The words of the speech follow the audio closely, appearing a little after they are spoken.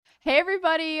Hey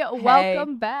everybody,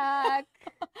 welcome back.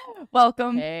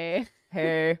 Welcome. Hey.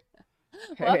 Hey.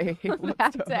 Welcome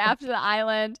back to After the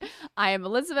Island. I am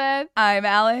Elizabeth. I'm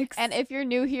Alex. And if you're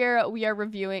new here, we are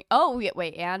reviewing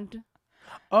and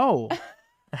Oh.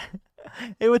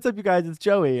 Hey, what's up, you guys? It's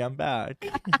Joey. I'm back.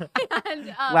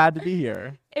 and Glad to be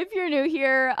here. if you're new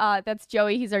here, that's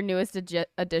Joey. He's our newest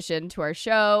addition to our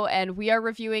show, and we are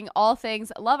reviewing all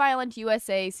things Love Island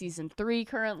USA season 3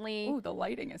 currently. Ooh, the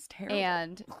lighting is terrible.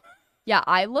 And yeah,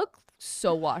 I look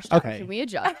so washed up. Okay. Can we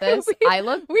adjust this? I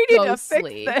look we need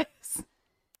ghostly. to fix this.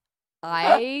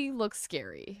 I look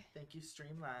scary. Thank you,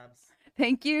 Streamlabs.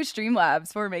 Thank you,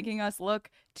 Streamlabs, for making us look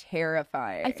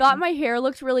terrifying. I thought my hair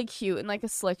looked really cute in like a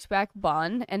slicked back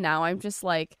bun, and now I'm just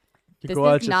like, this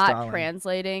Gorgeous, is not darling.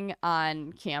 translating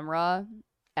on camera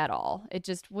at all. It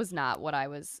just was not what I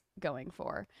was going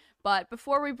for. But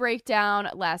before we break down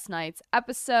last night's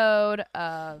episode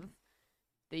of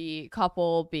the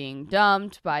couple being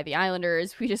dumped by the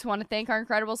Islanders, we just want to thank our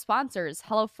incredible sponsors,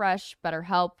 HelloFresh,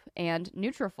 BetterHelp, and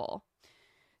Nutrafol.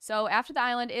 So After the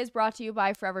Island is brought to you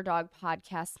by Forever Dog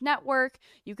Podcast Network.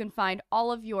 You can find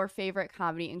all of your favorite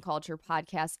comedy and culture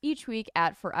podcasts each week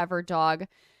at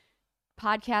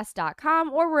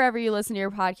foreverdogpodcast.com or wherever you listen to your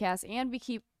podcasts. And be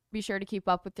sure to keep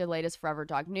up with the latest Forever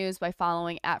Dog news by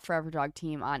following at Forever Dog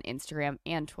Team on Instagram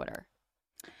and Twitter.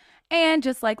 And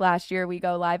just like last year, we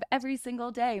go live every single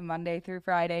day, Monday through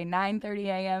Friday, 9:30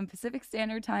 a.m. Pacific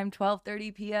Standard Time,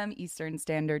 12:30 p.m. Eastern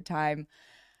Standard Time.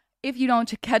 If you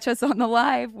don't catch us on the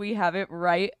live, we have it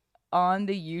right on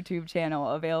the YouTube channel,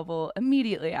 available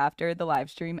immediately after the live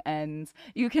stream ends.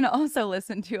 You can also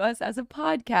listen to us as a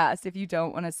podcast if you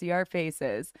don't want to see our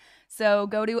faces. So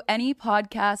go to any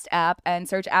podcast app and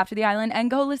search After the Island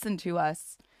and go listen to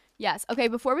us. Yes. Okay,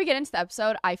 before we get into the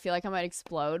episode, I feel like I might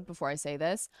explode before I say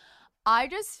this. I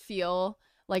just feel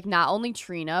like not only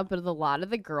Trina, but a lot of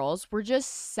the girls were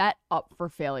just set up for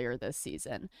failure this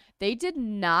season. They did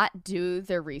not do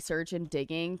their research and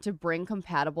digging to bring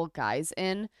compatible guys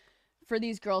in for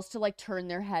these girls to like turn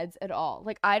their heads at all.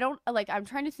 I'm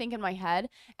trying to think in my head,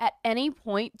 at any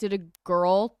point did a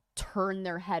girl turn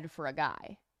their head for a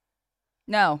guy?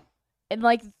 No. And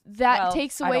like that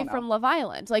takes I away don't know. from Love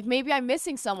Island. Like maybe I'm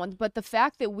missing someone, but the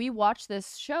fact that we watch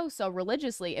this show so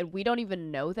religiously and we don't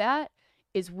even know that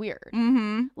is weird.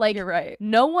 Mm-hmm. Like, you're right.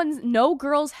 No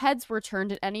girls' heads were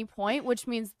turned at any point, which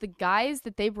means the guys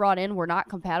that they brought in were not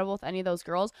compatible with any of those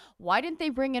girls. Why didn't they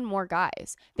bring in more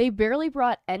guys? They barely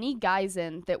brought any guys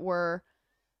in that were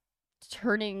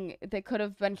that could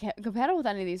have been compatible with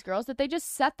any of these girls, that they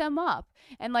just set them up.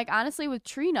 And like honestly with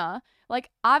Trina, like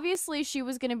obviously she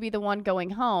was going to be the one going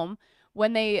home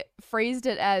when they phrased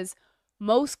it as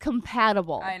most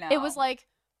compatible. I know. It was like,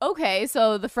 okay,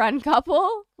 so the friend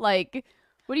couple, like,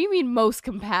 what do you mean most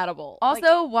compatible?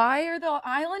 Also, why are the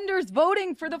Islanders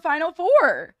voting for the Final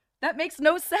Four? That makes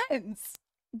no sense.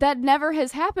 That never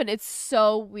has happened. It's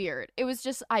so weird. It was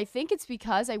just, I think it's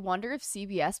because I wonder if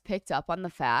CBS picked up on the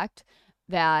fact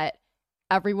that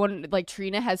everyone, like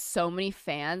Trina has so many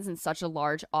fans and such a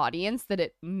large audience that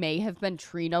it may have been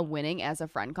Trina winning as a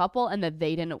friend couple and that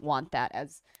they didn't want that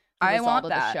as the result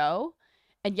of the show.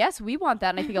 And yes, we want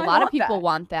that. And I think a lot of people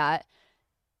want that.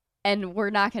 And we're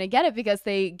not going to get it because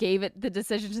they gave it the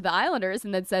decision to the Islanders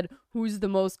and then said, who's the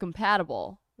most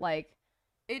compatible? Like,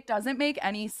 it doesn't make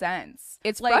any sense.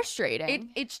 It's like,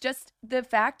 frustrating. It's just the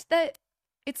fact that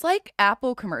it's like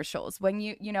Apple commercials.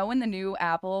 When when the new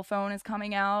Apple phone is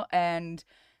coming out and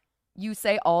you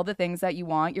say all the things that you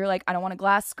want, you're like, I don't want a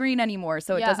glass screen anymore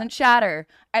so it doesn't shatter.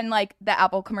 And like the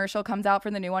Apple commercial comes out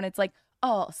for the new one, it's like,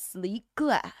 oh, sleek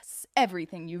glass,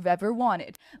 everything you've ever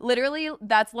wanted. Literally,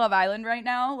 that's Love Island right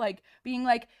now, like being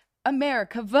like,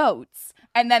 America votes,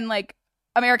 and then like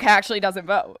America actually doesn't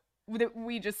vote.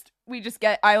 We just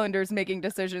get Islanders making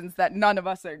decisions that none of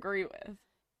us agree with.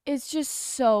 It's just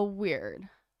so weird.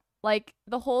 Like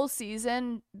the whole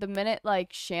season, the minute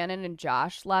like Shannon and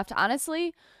Josh left,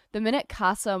 honestly, the minute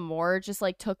Casa Amor just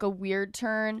like took a weird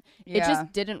turn, it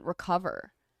just didn't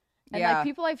recover. And like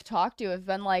people I've talked to have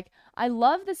been like, I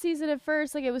love the season at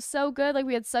first. Like it was so good. Like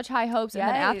we had such high hopes. And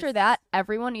then after that,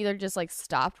 everyone either just like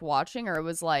stopped watching or it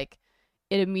was like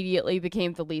it immediately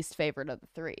became the least favorite of the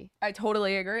three. I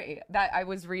totally agree. That I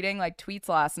was reading like tweets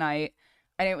last night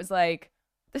and it was like,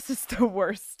 this is the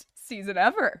worst season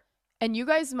ever. And you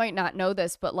guys might not know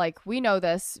this, but like we know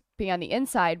this being on the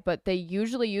inside, but they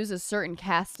usually use a certain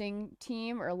casting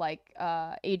team or like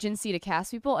agency to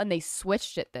cast people, and they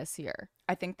switched it this year.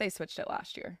 I think they switched it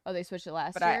last year. Oh, they switched it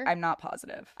last year? But I'm not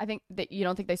positive. I think that you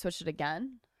don't think they switched it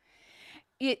again?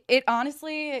 It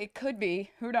honestly, it could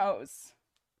be. Who knows?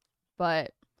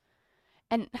 But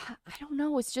And I don't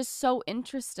know, it's just so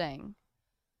interesting.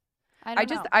 I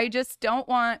don't know. I just don't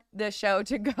want the show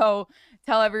to go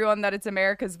tell everyone that it's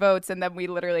America's votes and then we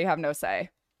literally have no say.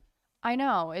 I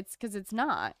know, it's because it's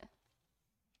not.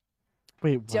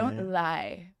 Wait, what? Don't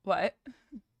lie. What?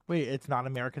 Wait, it's not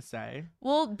America's say?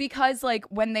 Well, because like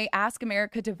when they ask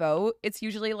America to vote, it's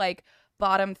usually like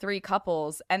bottom 3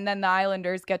 couples, and then the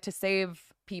Islanders get to save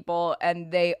people,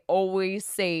 and they always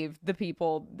save the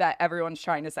people that everyone's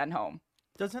trying to send home.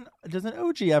 Doesn't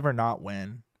OG ever not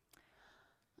win?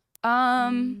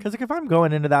 Um, Because like if I'm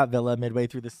going into that villa midway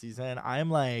through the season, I'm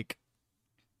like,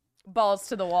 balls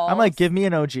to the wall. I'm like, give me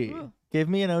an OG. Give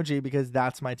me an OG because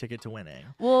that's my ticket to winning.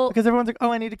 well, Because everyone's like,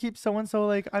 oh, I need to keep so and so.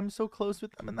 Like, I'm so close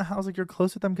with them in the house. Like, you're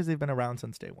close with them because they've been around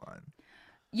since day one.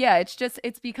 yeah,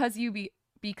 it's because you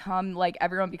become like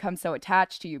everyone becomes so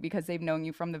attached to you because they've known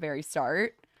you from the very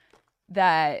start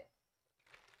that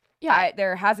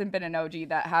there hasn't been an OG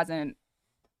that hasn't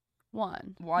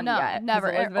won won no, yet. 'Cause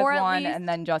never. Elizabeth Or at won, least- and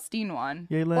then Justine won.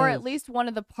 Yay, Or at Liz. least one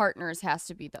of the partners has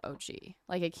to be the OG.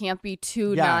 Like, it can't be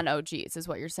two Yeah. non-OGs is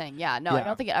what you're saying. Yeah, no, I Yeah.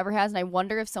 don't think it ever has. And I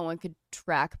wonder if someone could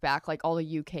track back like all the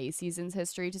UK seasons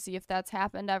history to see if that's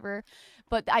happened ever.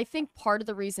 But I think part of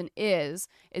the reason is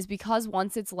because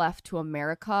once it's left to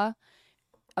America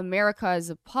as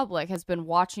a public has been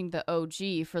watching the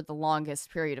OG for the longest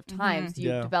period of time. So you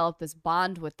Yeah. develop this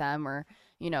bond with them, or,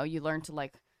 you know, you learn to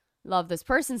like love this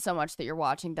person so much that you're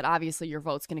watching that obviously your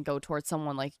vote's going to go towards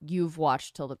someone like you've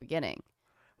watched till the beginning.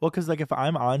 Well, because like if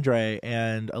I'm Andre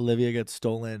and Olivia gets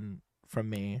stolen from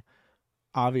me,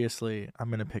 obviously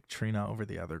I'm gonna pick Trina over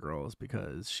the other girls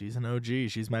because she's an OG.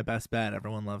 She's my best bet.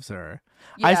 Everyone loves her.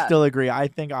 I Yeah. still agree. I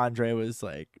think Andre was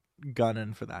like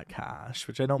gunning for that cash,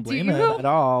 which I don't Do blame you? him at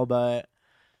all. But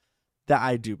that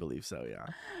I do believe so. Yeah.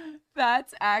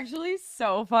 That's actually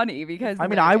so funny because I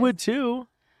mean, I would too.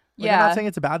 Like, I'm Yeah. not saying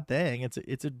it's a bad thing. It's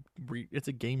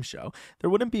a game show. There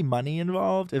wouldn't be money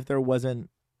involved if there wasn't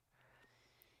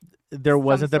the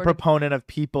sort of- proponent of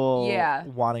people Yeah.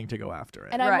 wanting to go after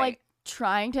it. And I'm Right. like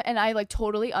trying to, and I like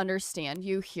totally understand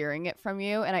you hearing it from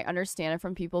you, and I understand it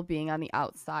from people being on the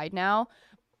outside now.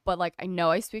 But like, I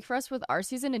know I speak for us with our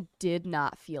season, it did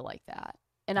not feel like that.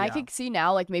 And I Yeah. could see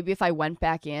now, like maybe if I went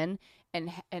back in and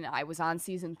I was on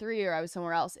season 3 or I was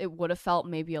somewhere else, it would have felt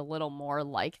maybe a little more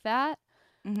like that.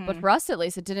 Mhm. But for us, at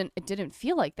least, it didn't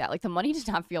feel like that. Like the money did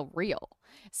not feel real.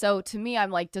 So to me, I'm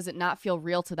like, does it not feel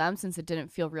real to them since it didn't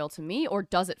feel real to me, or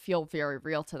does it feel very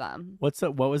real to them? What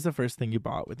was the first thing you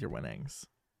bought with your winnings?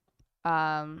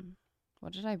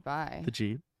 What did I buy? The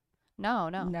Jeep. No.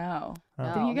 no. No.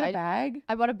 Didn't you get I- a bag?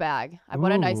 I bought a bag. I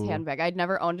bought a nice Ooh. handbag. I'd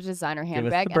never owned a designer Give us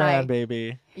handbag, the brand, and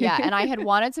baby. and I had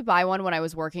wanted to buy one when I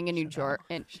was working in New Chanel. York,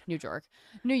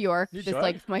 New just York?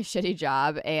 like my shitty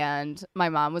job. And my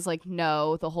mom was like,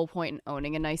 "No, the whole point in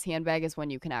owning a nice handbag is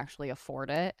when you can actually afford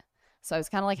it." So I was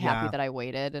kind of like happy Yeah. that I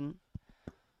waited and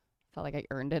felt like I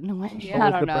earned it in a way. Yeah. I What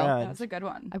was don't the know. brand? That was a good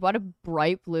one. I bought a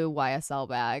bright blue YSL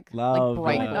bag. Love like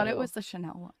bright that. I blue. thought it was the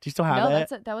Chanel one. Do you still have No,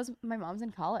 it? that was my mom's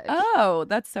in college. Oh,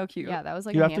 that's so cute. Yeah, that was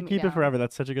like You a have to keep it hand-me-down. forever.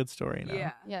 That's such a good story. Now.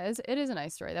 Yeah. Yeah, it is a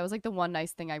nice story. That was like the one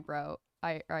nice thing I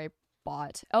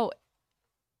bought. Oh,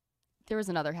 there was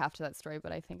another half to that story,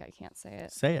 but I think I can't say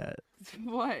it. Say it.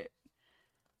 What?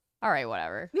 All right,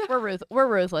 whatever. We're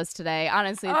ruthless today.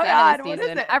 Honestly, it's Oh, the end God, of what the is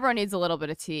season. it? Everyone needs a little bit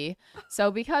of tea.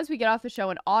 So because we get off the show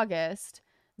in August,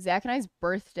 Zach and I's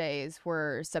birthdays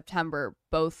were September.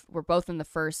 We're both in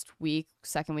the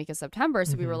second week of September.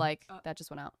 So we were Mhm. like, that just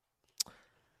went out.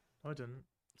 Oh, it didn't.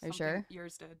 Are you sure?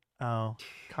 Yours did. Oh,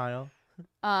 Kyle.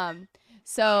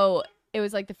 So it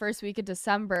was like the first week of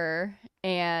December,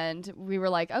 and we were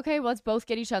like, okay, well, let's both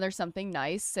get each other something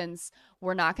nice since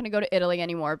we're not going to go to Italy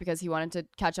anymore because he wanted to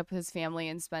catch up with his family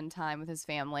and spend time with his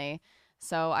family.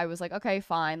 So I was like, okay,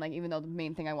 fine. Like, even though the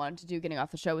main thing I wanted to do getting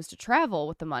off the show was to travel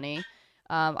with the money,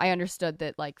 I understood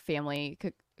that like family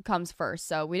comes first.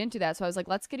 So we didn't do that. So I was like,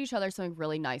 let's get each other something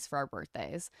really nice for our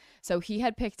birthdays. So he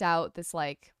had picked out this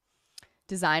like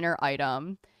designer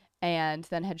item and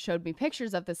then had showed me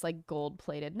pictures of this like gold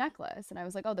plated necklace. And I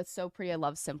was like, oh, that's so pretty. I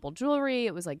love simple jewelry.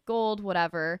 It was like gold,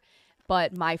 whatever.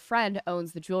 But my friend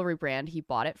owns the jewelry brand he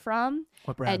bought it from.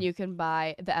 What brand? And you can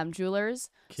buy the M Jewelers.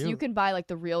 So you Cute. can buy like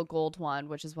the real gold one,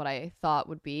 which is what I thought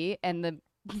would be. And the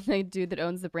dude that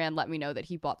owns the brand let me know that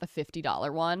he bought the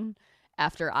 $50 one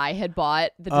after I had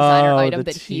bought the designer Oh, item the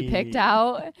that he tea. picked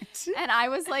out. And I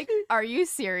was like, are you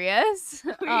serious?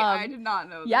 I did not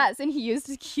know that. Yes, and he used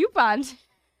a coupon too.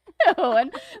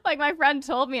 And like my friend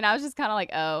told me, and I was just kind of like,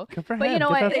 oh. Good for But you him. know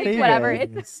Get what? that It's whatever.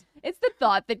 savings. It's the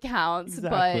thought that counts.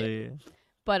 Exactly.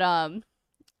 But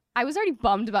I was already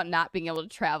bummed about not being able to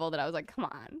travel that I was like, come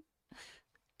on.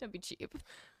 Don't be cheap.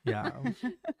 Yeah.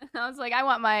 I was like, I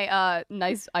want my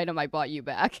nice item I bought you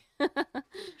back.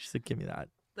 She said, "Give me that."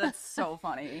 That's so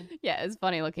funny. Yeah, it's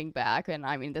funny looking back, and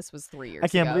I mean, this was 3 years I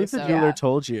can't ago. believe the so jeweler Yeah.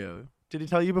 told you. Did he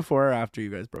tell you before or after you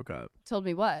guys broke up told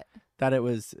me what? that it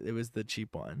was the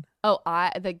cheap one? Oh,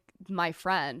 my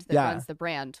friend that Yeah. runs the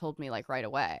brand told me like right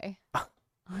away.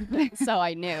 So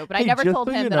I knew, but I Hey, never just told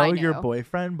so him you that know, I knew. your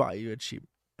boyfriend bought you a cheap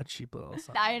little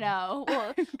something. I know.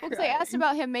 Well, because I asked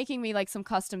about him making me like some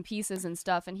custom pieces and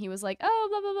stuff, and he was like, "Oh,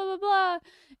 blah blah blah blah blah,"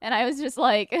 and I was just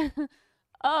like,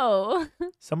 "Oh."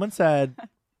 Someone said,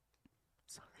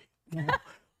 "Sorry,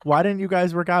 why didn't you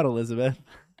guys work out, Elizabeth?"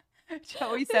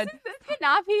 Joey said, This could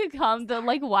not become the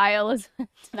like why Elizabeth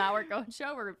did not work out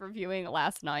show we're reviewing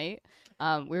last night.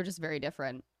 We were just very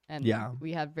different, and Yeah.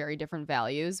 we have very different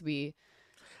values. We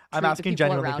I'm treat the asking people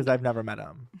genuinely around- because I've never met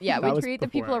him. yeah, That we was treat the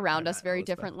people before I around us met very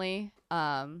Elizabeth. differently.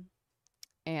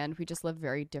 And we just live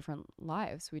very different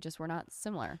lives. We just were not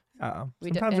similar. We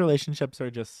Sometimes and- relationships are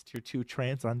just your two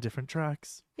trains on different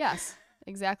tracks. Yes,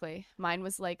 exactly. Mine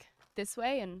was like this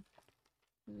way, and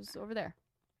it was over there.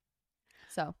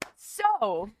 So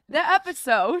so the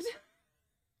episode.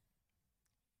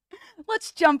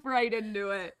 Let's jump right into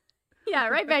it. yeah,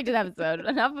 right back to the episode.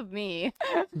 Enough of me.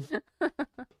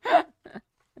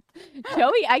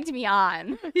 Joey egged me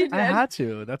on. He did. I had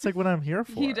to. That's like what I'm here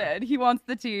for. He did. He wants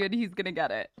the tea and he's going to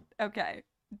get it. Okay.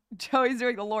 Joey's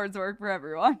doing the Lord's work for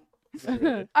everyone.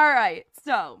 All right.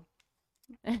 So,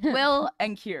 Will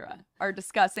and Kira are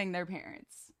discussing their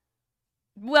parents.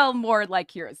 Well, more like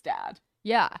Kira's dad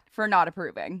Yeah, for not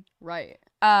approving. right.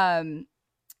 And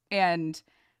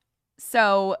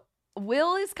so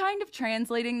Will is kind of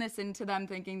translating this into them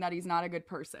thinking that he's not a good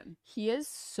person. He is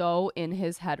so in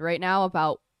his head right now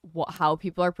about how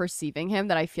people are perceiving him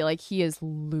that I feel like he is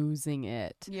losing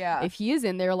it. Yeah. If he is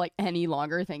in there like any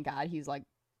longer, thank God he's like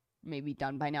maybe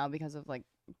done by now because of like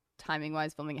timing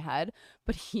wise filming ahead.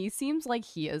 But he seems like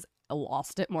he has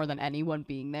lost it more than anyone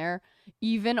being there.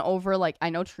 Even over like I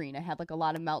know Trina had like a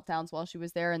lot of meltdowns while she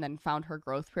was there and then found her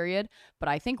growth period. But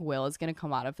I think Will is gonna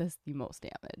come out of this the most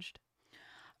damaged.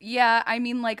 Yeah, I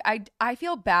mean, like, I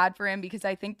feel bad for him because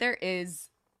I think there is,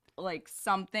 like,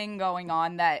 something going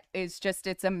on that is just,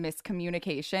 it's a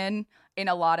miscommunication in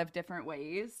a lot of different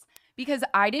ways. Because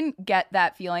I didn't get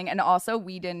that feeling, and also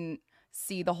we didn't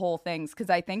see the whole things,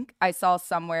 because I think I saw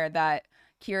somewhere that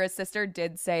Kira's sister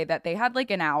did say that they had,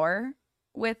 like, an hour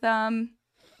with, the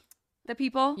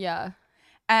people. Yeah.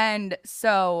 And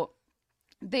so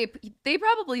they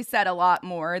probably said a lot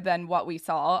more than what we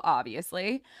saw,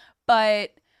 obviously.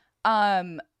 But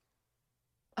I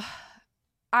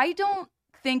don't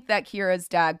think that Kira's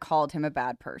dad called him a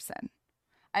bad person.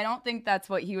 I don't think that's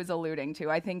what he was alluding to.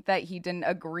 I think that he didn't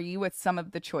agree with some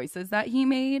of the choices that he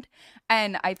made.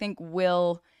 And I think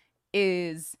Will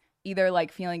is either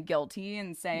like feeling guilty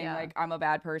and saying Yeah. like I'm a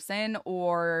bad person,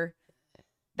 or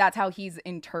that's how he's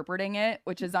interpreting it,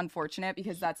 which is unfortunate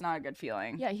because that's not a good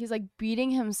feeling. Yeah, he's like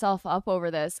beating himself up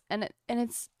over this, and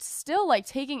it's still like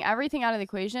taking everything out of the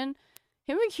equation.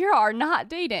 Him and Kira are not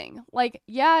dating. Like,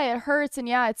 yeah, it hurts, and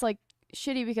yeah, it's like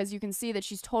shitty because you can see that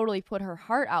she's totally put her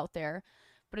heart out there,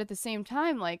 but at the same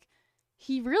time, like,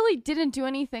 he really didn't do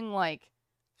anything like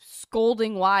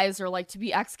scolding wise or like to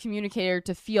be excommunicated or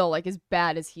to feel like as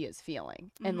bad as he is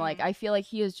feeling. And like, I feel like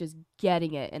he is just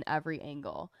getting it in every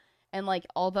angle. And like,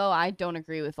 although I don't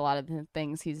agree with a lot of the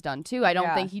things he's done too, I don't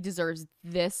Yeah. think he deserves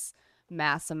this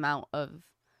mass amount of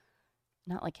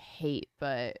not like hate,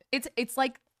 but It's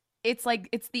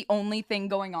the only thing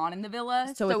going on in the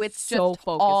villa. So it's it's so just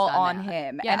focused all on on that.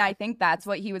 him. Yeah. And I think that's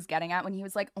what he was getting at when he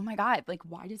was like, oh my God, like,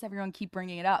 why does everyone keep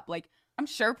bringing it up? Like, I'm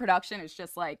sure production is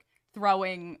just like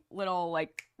throwing little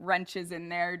like wrenches in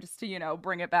there just to, you know,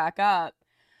 bring it back up.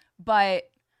 But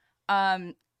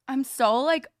I'm so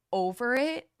like over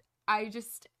it. I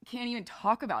just can't even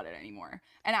talk about it anymore.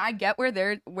 And I get where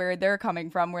they're coming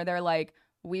from, where they're like,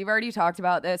 we've already talked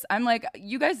about this. I'm like,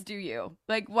 you guys do you.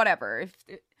 Like, whatever.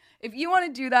 If you want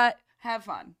to do that, have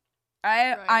fun.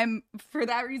 I'm for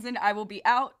that reason I will be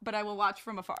out, but I will watch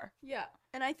from afar. yeah.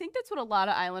 And I think that's what a lot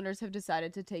of Islanders have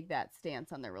decided to take that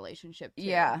stance on their relationship too.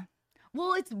 Yeah.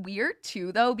 Well, it's weird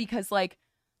too though, because like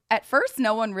at first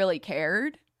no one really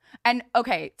cared. And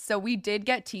okay, so we did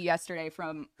get tea yesterday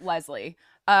from Leslie.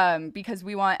 Because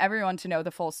we want everyone to know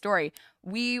the full story.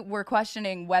 We were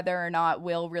questioning whether or not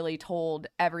Will really told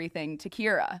everything to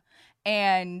Kira.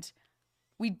 And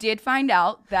we did find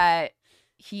out that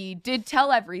he did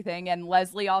tell everything, and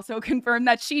Leslie also confirmed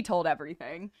that she told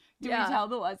everything. Do Yeah. we tell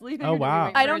the Leslie thing? Oh, or do we wow.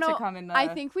 wait for I don't it to know. come in the... I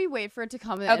think we wait for it to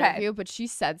come in the Okay. interview, but she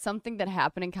said something that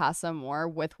happened in Casa Amor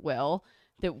with Will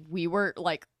that we were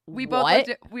like We both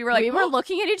what? we were like, we were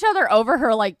looking at each other over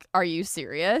her like, are you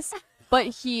serious? But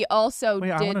he also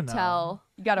Wait, I wanna did know. tell.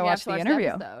 you gotta we have watch to the watch interview.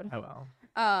 episode. Oh well.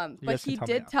 You But guys can he tell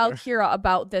me did tell after. Kira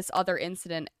about this other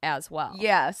incident as well.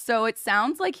 Yeah, so it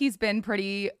sounds like he's been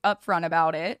pretty upfront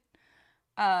about it.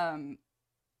 I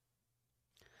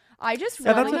just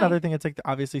Yeah, really, that's another thing. It's like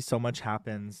obviously so much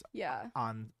happens yeah.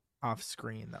 on off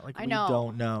screen that like I we know.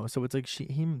 don't know. So it's like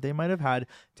they might have had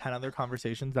 10 other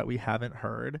conversations that we haven't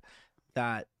heard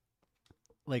that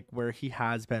like where he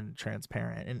has been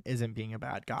transparent and isn't being a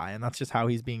bad guy, and that's just how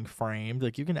he's being framed.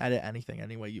 Like you can edit anything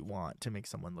any way you want to make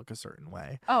someone look a certain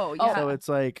way. Oh yeah. So it's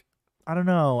like I don't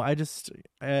know. I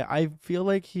feel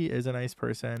like he is a nice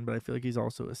person, but I feel like he's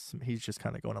also he's just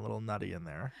kind of going a little nutty in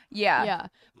there. yeah. Yeah.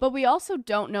 But we also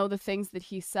don't know the things that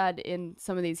he said in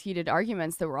some of these heated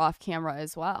arguments that were off camera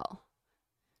as well.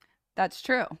 That's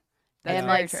true. That's And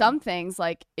very like true. some things,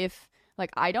 like if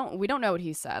like we don't know what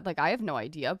he said. Like I have no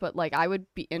idea, but like I would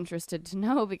be interested to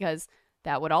know because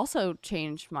that would also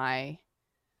change my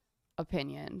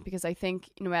opinion, because I think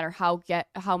no matter how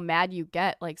mad you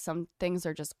get, like some things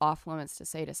are just off limits to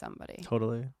say to somebody.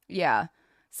 Totally. Yeah.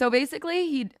 So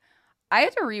basically, I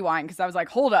had to rewind because I was like,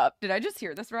 hold up. Did I just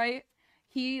hear this right?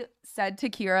 He said to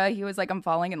Kira, he was like, I'm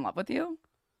falling in love with you.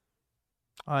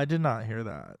 I did not hear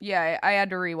that. Yeah, I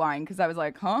had to rewind because I was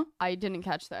like, huh? I didn't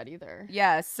catch that either.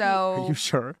 Yeah, Are so you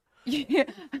sure? yeah.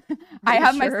 I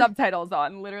have my sure? subtitles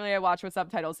on. Literally, I watch with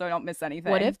subtitles so I don't miss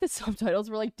anything. What if the subtitles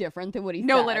were like different than what he said?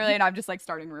 No, literally, and I'm just like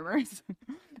starting rumors.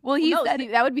 Well, he No, said see,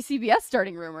 that would be CBS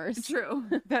starting rumors. true.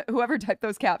 That whoever typed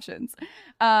those captions.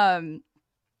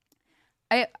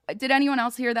 I did anyone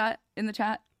else hear that in the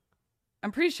chat?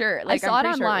 I'm pretty sure. Like I saw I'm it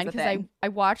pretty sure online was a because thing. I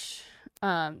watch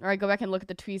or I go back and look at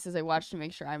the tweets as I watch to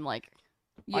make sure I'm like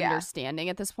understanding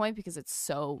at this point because it's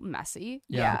so messy.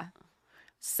 Yeah.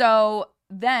 So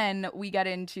then we get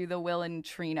into the Will and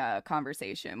Trina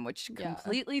conversation, which Yeah.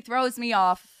 completely throws me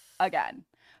off again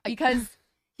because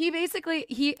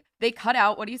they cut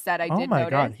out what he said. I Oh did my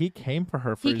notice. god, he came for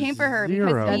her for He came for her because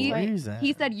zero he- reason.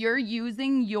 He said you're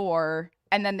using your,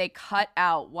 and then they cut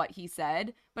out what he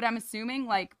said. But I'm assuming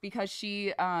like because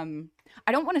she, I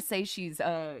don't want to say she's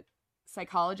a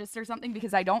psychologist or something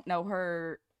because I don't know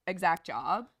her exact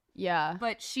job. Yeah.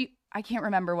 But I can't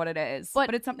remember what it is.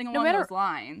 But it's something along those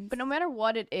lines. But no matter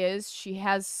what it is, she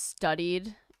has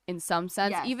studied in some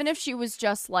sense. Yes. Even if she was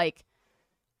just like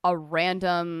a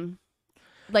random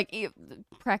like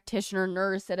practitioner,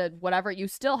 nurse at a whatever, you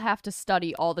still have to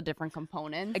study all the different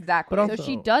components. Exactly. But So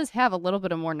she also- does have a little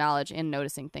bit of more knowledge in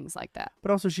noticing things like that.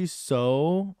 But also she's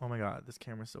so, oh my god, this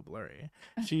camera's so blurry.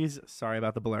 She's sorry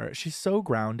about the blur. She's so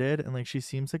grounded and like she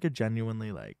seems like a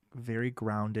genuinely like very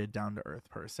grounded, down to earth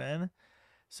person.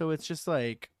 So it's just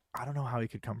like I don't know how he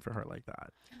could come for her like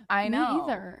that. I know.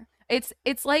 Me either.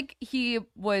 It's like he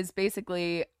was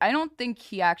basically, I don't think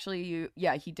he actually,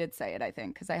 he did say it, I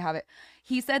think, because I have it.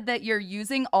 He said that you're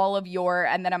using all of your,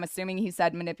 and then I'm assuming he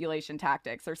said manipulation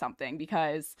tactics or something,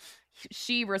 because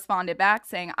she responded back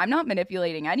saying, I'm not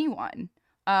manipulating anyone.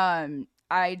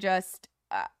 I just,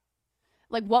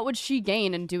 Like, what would she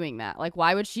gain in doing that? Like,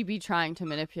 why would she be trying to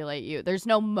manipulate you? There's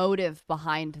no motive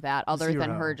behind that other than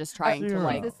Zero. her just trying to Zero.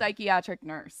 like. he's a psychiatric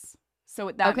nurse. So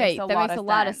that Okay, makes a that lot makes of a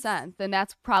lot of sense. sense. Then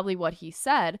that's probably what he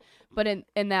said. But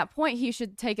in that point, he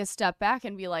should take a step back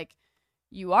and be like,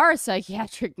 "You are a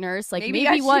psychiatric nurse. Like Maybe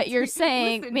maybe, I what should you're listen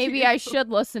saying, to maybe you." I should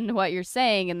listen to what you're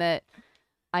saying, and that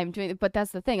I'm doing." But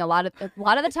that's the thing. A lot of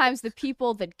the times, the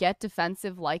people that get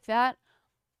defensive like that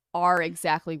are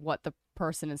exactly what the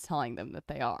person is telling them that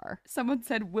they are. Someone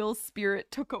said Will's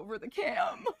spirit took over the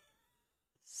cam.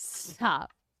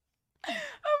 Stop. I'm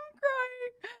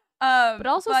crying. But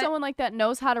also, someone like that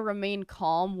knows how to remain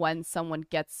calm when someone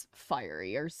gets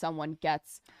fiery or someone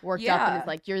gets worked up and Yeah. is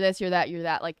like, "You're this, you're that, you're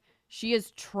that." Like she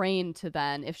is trained to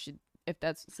then, if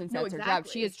that's since No, that's her job,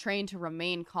 exactly. she is trained to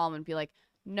remain calm and be like,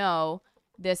 "No,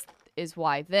 this is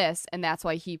why this," and that's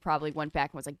why he probably went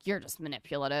back and was like, "You're just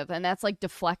manipulative," and that's like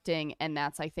deflecting, and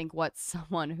that's I think what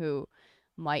someone who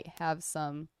might have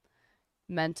some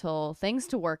mental things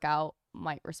to work out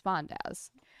might respond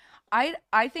as.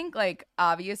 I think like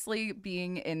obviously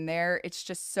being in there, it's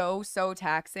just so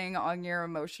taxing on your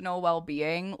emotional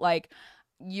well-being. Like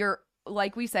you're,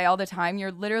 like we say all the time,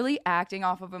 you're literally acting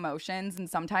off of emotions, and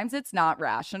sometimes it's not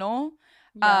rational.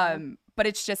 But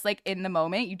it's just like in the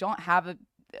moment, you don't have a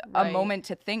Right. moment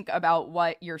to think about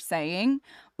what you're saying.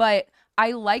 But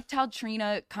I liked how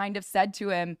Trina kind of said to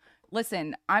him,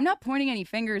 listen, I'm not pointing any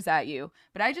fingers at you,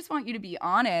 but I just want you to be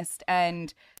honest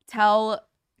and tell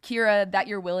Kira that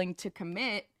you're willing to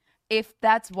commit if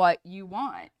that's what you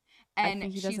want. I And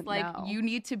think he she's doesn't like, know. you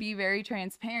need to be very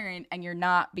transparent, and you're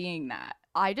not being that.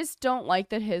 I just don't like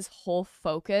that his whole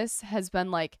focus has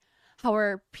been like, how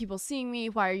are people seeing me?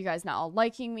 Why are you guys not all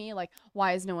liking me? Like,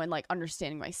 why is no one like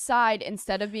understanding my side?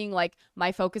 Instead of being like,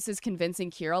 my focus is convincing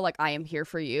Kira, like, I am here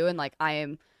for you and like I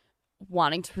am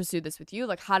wanting to pursue this with you.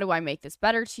 Like, how do I make this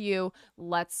better to you?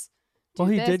 Let's do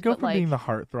Well, he this. did go But, from like, being the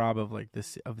heartthrob of like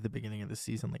this of the beginning of the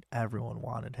season, like everyone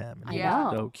wanted him, and I he know.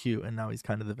 was so cute, and now he's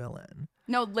kind of the villain.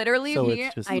 No, literally, So me,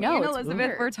 it's just I me know, and it's Elizabeth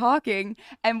weird. were talking,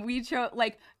 and we chose,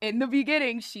 like, in the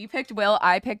beginning, she picked Will,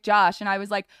 I picked Josh, and I was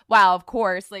like, wow, of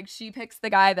course, like, she picks the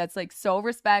guy that's, like, so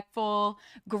respectful,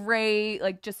 great,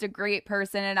 like, just a great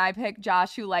person, and I picked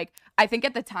Josh, who, like, I think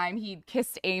at the time he'd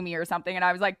kissed Amy or something, and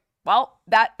I was like, well,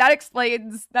 that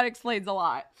explains a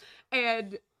lot.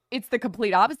 And it's the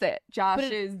complete opposite. Josh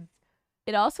But is...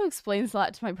 it also explains a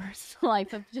lot to my personal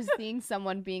life of just seeing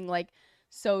someone being like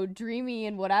so dreamy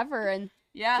and whatever and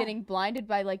Yeah. getting blinded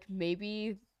by like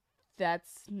maybe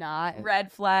that's not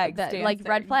Red flags. like red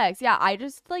dancing. flags. Yeah, I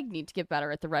just like need to get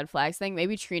better at the red flags thing.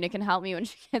 Maybe Trina can help me when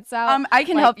she gets out. I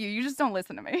can like- help you. You just don't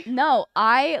listen to me. No,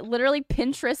 I literally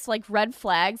Pinterest like red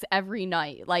flags every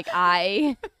night. Like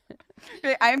I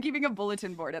am keeping a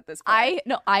bulletin board at this point.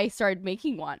 I started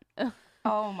making one.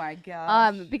 Oh my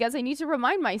god. Because I need to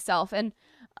remind myself and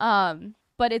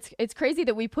but it's crazy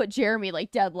that we put Jeremy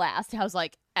like dead last. I was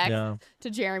like X Yeah. to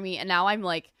Jeremy and now I'm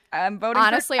like I'm voting.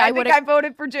 honestly, I I think I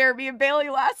voted for Jeremy and Bailey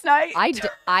last night.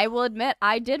 I will admit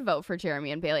I did vote for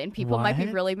Jeremy and Bailey and people might be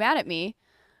What? really mad at me.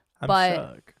 I'm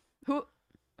But- shook.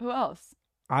 Who else?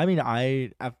 I mean,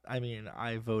 I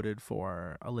voted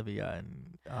for Olivia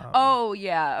and Oh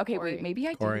yeah. Okay, Corey. wait. Maybe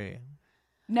I did. Corey.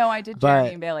 No, I did But-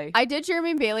 Jeremy and Bailey. I did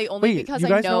Jeremy and Bailey only Wait, because you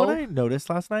guys I know know what I noticed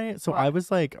last night? So What? I was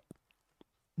like,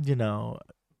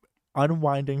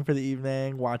 unwinding for the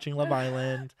evening, watching Love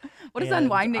Island, What does and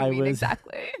unwinding I mean was-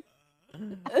 exactly?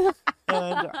 and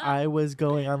I was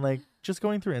going on like just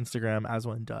going through Instagram as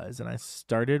one does, and I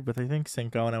started with I think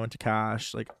Cinco, and I went to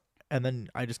Cash, like, and then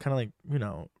I just kind of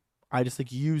like I just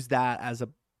like used that as a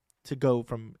to go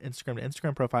from Instagram to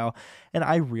Instagram profile, and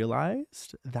I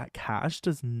realized that Cash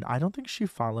I don't think she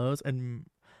follows, and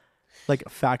like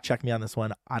fact check me on this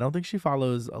one, I don't think she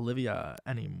follows Olivia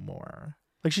anymore.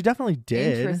 Like she definitely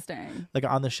did. Interesting. Like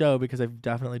on the show, because I've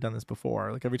definitely done this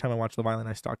before. Like every time I watch Love Island,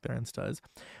 I stalk their Instas.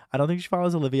 I don't think she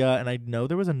follows Olivia, and I know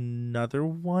there was another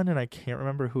one, and I can't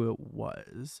remember who it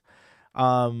was.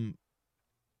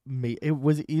 It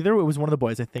was one of the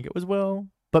boys. I think it was Will,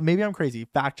 but maybe I'm crazy.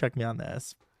 Fact check me on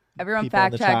this. Everyone People in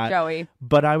fact the check chat. Joey.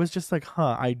 But I was just like,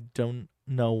 I don't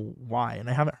know why, and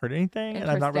I haven't heard anything,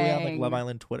 and I'm not really on like Love Interesting.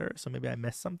 Island Twitter, so maybe I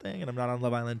missed something, and I'm not on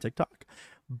Love Island TikTok.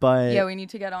 But Yeah, we need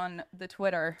to get on the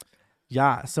Twitter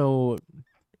yeah, so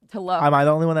to look. am I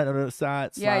the only one that noticed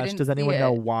that? Yeah, I Slash, didn't does see anyone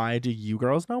know it. why? Do you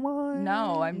girls know why?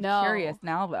 No, I'm No. curious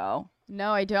now though.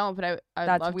 No, I don't, but I'd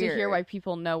That's love to hear weird. why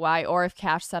people know why, or if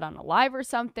Cash said on a live or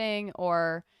something,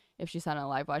 or if she said on a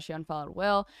live why she unfollowed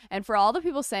Will. And for all the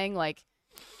people saying like,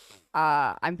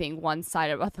 I'm being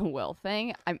one-sided about the Will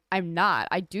thing, I'm not.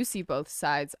 I do see both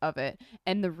sides of it,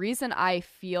 and the reason I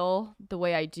feel the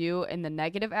way I do in the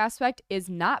negative aspect is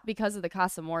not because of the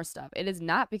Casa Amor stuff. It is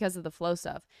not because of the Flo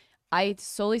stuff. I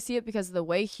solely see it because of the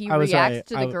way he I was reacts right.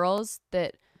 to the girls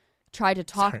that try to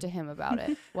talk Sorry. to him about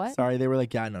it. What? Sorry, they were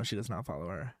like, yeah, no, she does not follow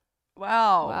her.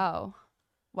 Wow. Wow.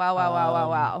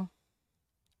 Wow.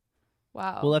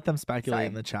 Wow. We'll let them speculate Sorry.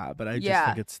 in the chat, but I just Yeah.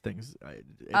 think it's things.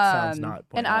 It sounds not. and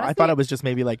bueno. I honestly- thought it was just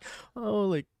maybe like, oh,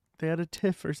 like they had a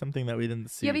tiff or something that we didn't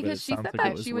see. Yeah, but because it she sounds said like it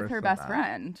that was she was worse her than best that.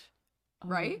 friend Oh,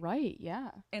 right? Right,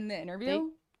 yeah. in the interview.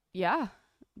 Yeah.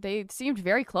 They seemed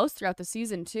very close throughout the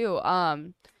season too.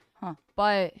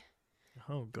 But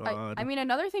Oh God. I mean,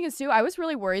 another thing is too, I was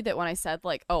really worried that when I said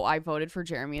like, oh, I voted for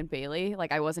Jeremy and Bailey,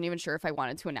 like I wasn't even sure if I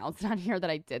wanted to announce it on here that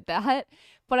I did that.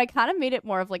 But I kind of made it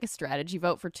more of like a strategy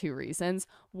vote for two reasons.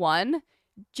 One,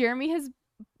 Jeremy has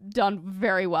done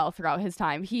very well throughout his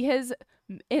time. He has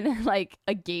in like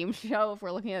a game show, if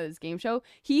we're looking at his game show,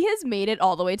 he has made it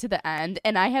all the way to the end,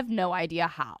 and I have no idea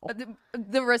how.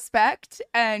 The respect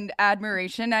and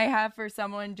admiration I have for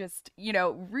someone just,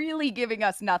 really giving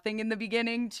us nothing in the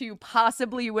beginning to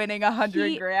possibly winning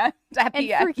 $100 grand at And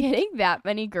the end. forgetting that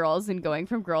many girls and going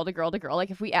from girl to girl to girl,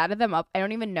 like if we added them up, I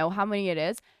don't even know how many it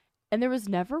is. And there was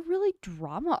never really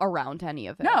drama around any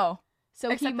of it. No, So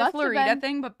he except the must Florida have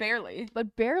been, thing, but barely.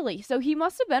 but barely. So he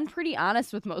must have been pretty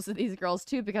honest with most of these girls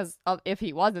too, because if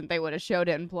he wasn't, they would have showed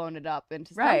it and blown it up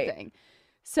into Right. something.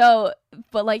 So,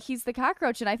 but like he's the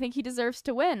cockroach, and I think he deserves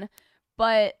to win.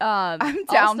 But I'm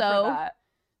down also, for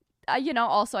that.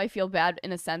 Also I feel bad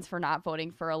in a sense for not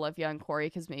voting for Olivia and Corey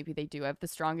because maybe they do have the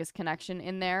strongest connection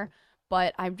in there.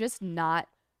 But I'm just not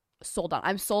sold on.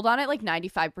 I'm sold on it like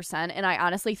 95%, and I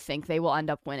honestly think they will end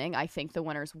up winning. I think the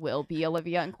winners will be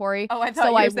Olivia and Corey. Oh, I thought so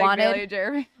you were I saying wanted Bailey and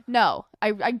Jeremy. No,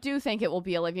 I do think it will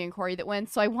be Olivia and Corey that win.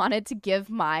 So I wanted to give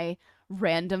my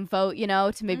random vote,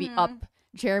 to maybe up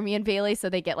Jeremy and Bailey so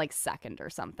they get like second or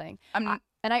something. And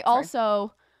I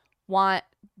also want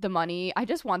the money. I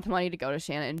just want the money to go to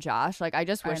Shannon and Josh. Like, I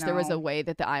just wish there was a way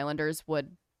that the Islanders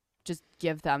would just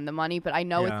give them the money, but I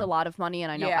know it's a lot of money,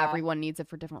 and I know everyone needs it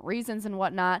for different reasons and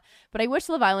whatnot, but I wish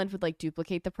Love Island would like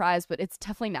duplicate the prize, but it's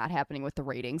definitely not happening with the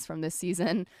ratings from this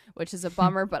season, which is a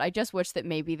bummer. But I just wish that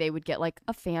maybe they would get like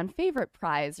a fan favorite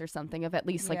prize or something of at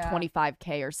least like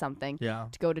 $25,000 or something to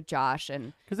go to Josh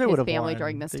and his family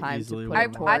during this time to put I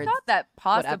towards thought that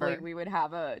possibly whatever. we would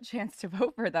have a chance to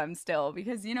vote for them still,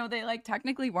 because they like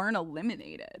technically weren't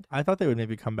eliminated. I thought they would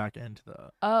maybe come back into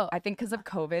the. I think because of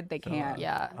COVID they can't.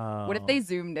 What if they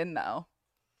zoomed in though?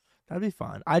 That'd be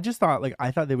fun. I just thought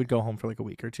I thought they would go home for like a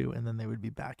week or two and then they would be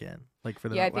back in like for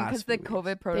the I think because the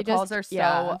COVID protocols are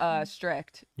so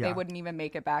strict, they wouldn't even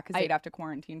make it back because they'd have to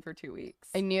quarantine for 2 weeks.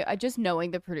 I just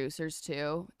knowing the producers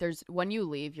too. There's when you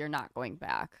leave, you're not going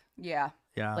back. Yeah.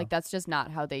 Like that's just not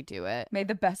how they do it. May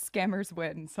the best scammers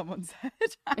win, someone said.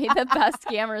 May the best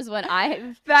scammers win.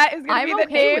 That is going to be the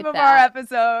name of our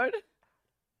episode.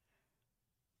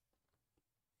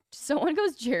 Someone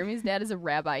goes, Jeremy's dad is a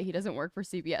rabbi. He doesn't work for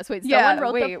CBS. Wait, someone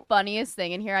wrote the funniest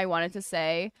thing in here I wanted to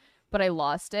say, but I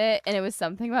lost it. And it was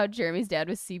something about Jeremy's dad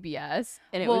was CBS.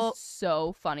 And it was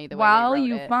so funny the way while they wrote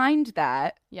you it. find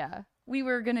that, yeah, we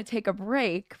were going to take a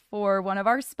break for one of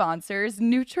our sponsors,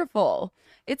 Nutrafol.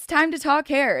 It's time to talk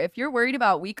hair. If you're worried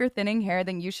about weak or thinning hair,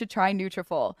 then you should try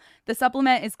Nutrafol. The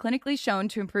supplement is clinically shown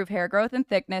to improve hair growth and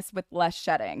thickness with less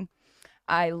shedding.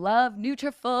 I love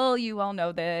Nutrafol. You all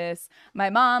know this. My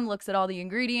mom looks at all the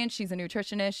ingredients. She's a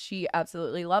nutritionist. She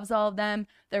absolutely loves all of them.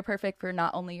 They're perfect for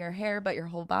not only your hair, but your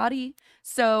whole body.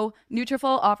 So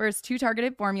Nutrafol offers 2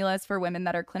 targeted formulas for women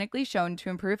that are clinically shown to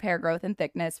improve hair growth and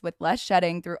thickness with less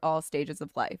shedding through all stages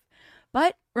of life.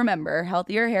 But remember,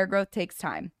 healthier hair growth takes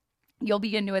time. You'll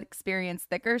begin to experience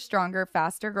thicker, stronger,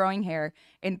 faster growing hair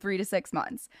in 3 to 6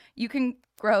 months. You can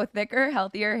grow thicker,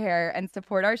 healthier hair and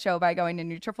support our show by going to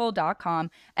Nutrafol.com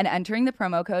and entering the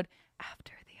promo code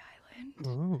After the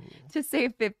Island to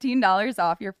save $15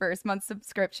 off your first month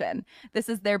subscription. This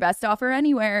is their best offer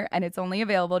anywhere, and it's only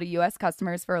available to U.S.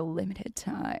 customers for a limited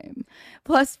time.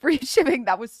 Plus free shipping.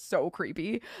 That was so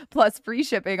creepy. Plus free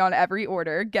shipping on every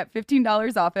order. Get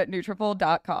 $15 off at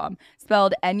Nutrafol.com.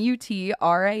 Spelled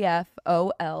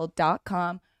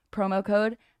Nutrafol.com. Promo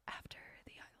code After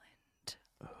the Island.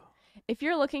 If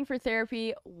you're looking for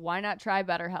therapy, why not try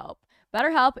BetterHelp?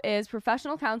 BetterHelp is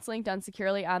professional counseling done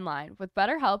securely online. With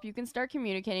BetterHelp, you can start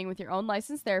communicating with your own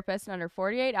licensed therapist in under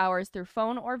 48 hours through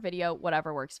phone or video,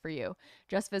 whatever works for you.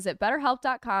 Just visit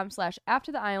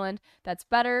BetterHelp.com/AfterTheIsland. That's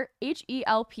better,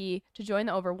 HELP, to join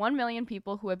the over 1 million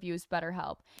people who have used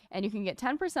BetterHelp. And you can get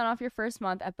 10% off your first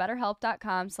month at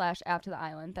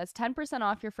BetterHelp.com/AfterTheIsland. That's 10%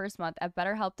 off your first month at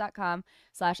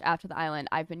BetterHelp.com/AfterTheIsland.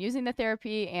 I've been using the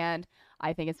therapy, and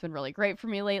I think it's been really great for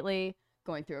me lately.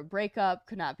 Going through a breakup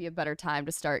could not be a better time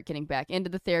to start getting back into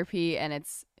the therapy, and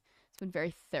it's been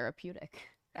very therapeutic,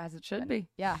 as it should be.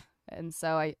 Yeah, and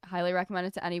so I highly recommend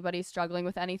it to anybody struggling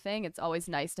with anything. It's always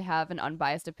nice to have an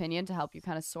unbiased opinion to help you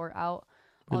kind of sort out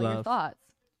all your thoughts.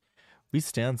 We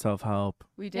stand self-help.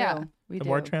 We do. Yeah, the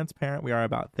more transparent we are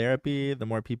about therapy, the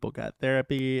more people get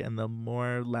therapy, and the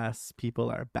more less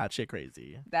people are batshit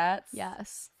crazy.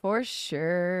 That's for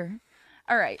sure.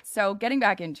 All right, so getting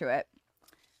back into it.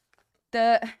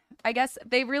 I guess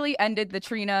they really ended the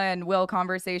Trina and Will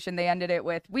conversation. They ended it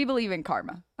with, "We believe in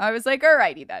karma." I was like,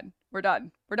 alrighty then. We're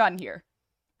done. We're done here.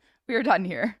 We are done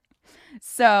here.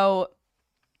 So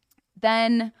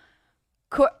then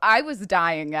I was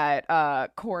dying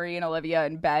at Corey and Olivia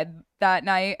in bed that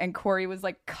night, and Corey was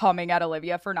like coming at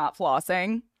Olivia for not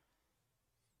flossing.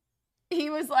 He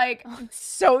was like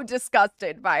so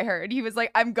disgusted by her. And he was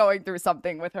like, "I'm going through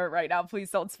something with her right now.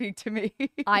 Please don't speak to me."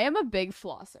 I am a big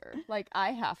flosser. Like,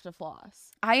 I have to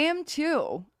floss. I am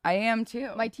too.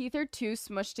 My teeth are too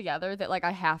smushed together that like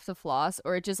I have to floss,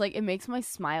 or it just like it makes my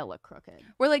smile look crooked.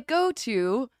 We're like, go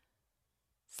to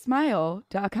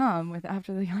smile.com with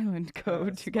After the Island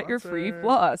code to get your free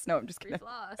floss. No, I'm just kidding. Free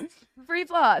floss. Free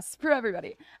floss for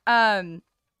everybody.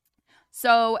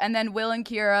 So, and then Will and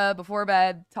Kira before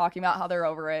bed talking about how they're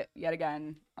over it yet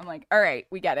again. I'm like, all right,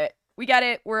 we get it. We get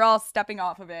it. We're all stepping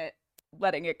off of it,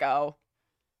 letting it go.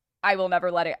 I will never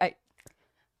let it.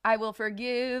 I will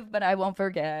forgive, but I won't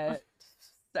forget.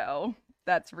 So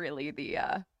that's really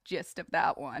the gist of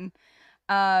that one.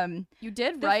 You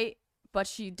did write But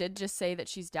she did just say that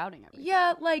she's doubting everything.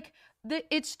 Yeah, like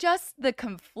it's just the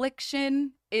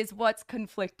confliction is what's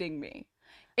conflicting me.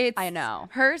 It's I know.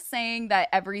 her saying that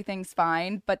everything's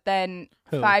fine, but then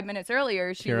Who? 5 minutes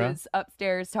earlier she Kira? was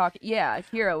upstairs talking. Yeah,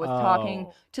 Kira was talking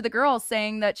Oh. to the girls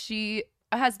saying that she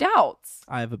has doubts.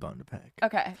 I have a bone to pick.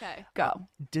 Okay, Okay. go.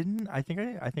 I think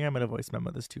I might have voice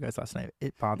memo this to you guys last night.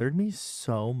 It bothered me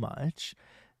so much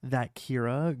that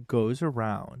Kira goes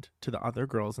around to the other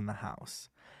girls in the house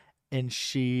and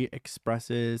she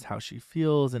expresses how she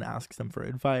feels and asks them for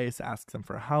advice, asks them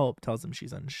for help, tells them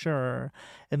she's unsure.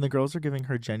 And the girls are giving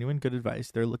her genuine good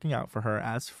advice. They're looking out for her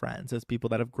as friends, as people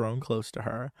that have grown close to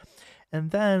her.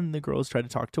 And then the girls try to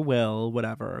talk to Will,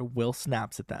 whatever. Will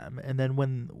snaps at them. And then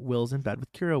when Will's in bed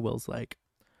with Kira, Will's like,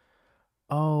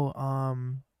 oh,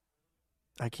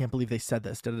 I can't believe they said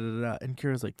this. Da, da, da, da. And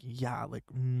Kira's like, yeah, like,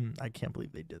 I can't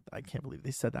believe they did that. I can't believe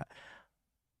they said that.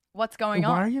 What's going Why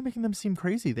on? are you making them seem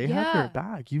crazy? They have Yeah. your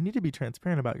back. You need to be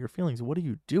transparent about your feelings. What are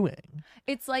you doing?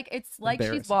 It's like she's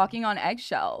Embarrassing. walking on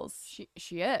eggshells.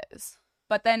 She is.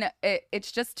 But then it's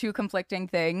just two conflicting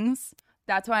things.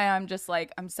 That's why I'm just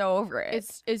like, I'm so over it.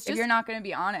 It's if just you're not going to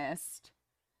be honest.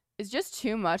 it's just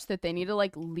too much that they need to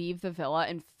like leave the villa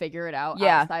and figure it out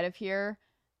Yeah. outside of here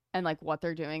and like what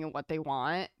they're doing and what they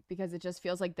want, because it just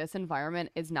feels like this environment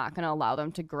is not going to allow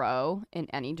them to grow in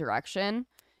any direction.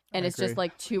 And I it's just agree.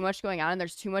 like too much going on and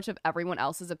there's too much of everyone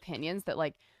else's opinions that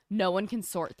like no one can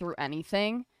sort through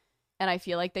anything. And I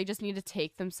feel like they just need to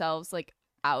take themselves like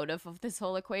out of this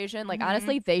whole equation. Like Mhm.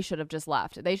 honestly, they should have just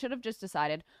left. They should have just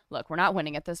decided, look, we're not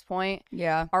winning at this point.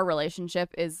 Yeah. Our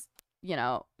relationship is, you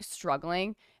know,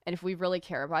 struggling. And if we really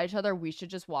care about each other, we should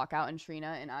just walk out and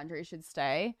Trina and Andre should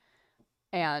stay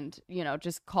and, you know,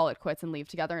 just call it quits and leave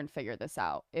together and figure this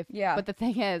out. Yeah. But the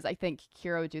thing is, I think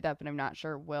Kira would do that, but I'm not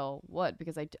sure Will would,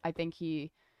 because I think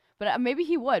he, but maybe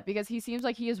he would, because he seems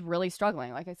like he is really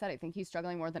struggling. Like I said, I think he's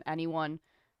struggling more than anyone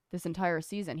this entire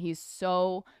season. He's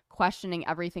so questioning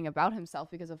everything about himself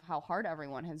because of how hard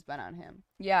everyone has been on him.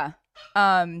 Yeah.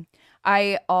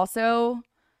 I also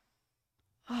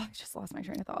I just lost my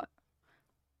train of thought.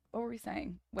 What were we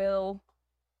saying? Will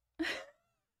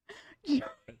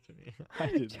I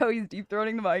didn't. Joey's deep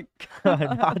throating the mic.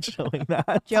 I'm not showing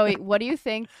that. Joey, what do you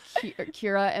think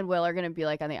Kira and Will are going to be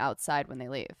like on the outside when they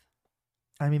leave?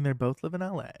 I mean, they both live in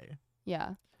LA.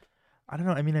 Yeah. I don't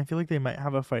know. I mean, I feel like they might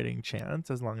have a fighting chance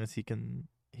as long as he can,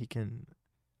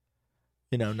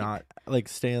 you know, not like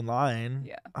stay in line.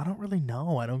 Yeah. I don't really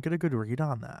know. I don't get a good read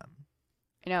on them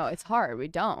I know it's hard. We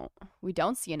don't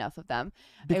see enough of them.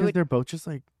 because would- they're both just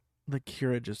like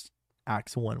Kira just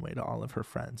acts one way to all of her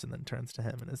friends and then turns to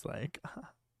him and is like,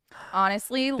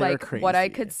 Honestly, They're like what I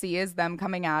crazy. could see is them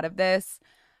coming out of this,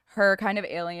 her kind of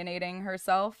alienating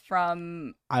herself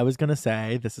from I was gonna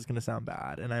say this is gonna sound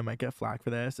bad and I might get flack for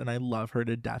this, and I love her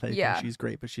to death. I Yeah. think she's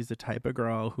great, but she's the type of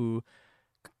girl who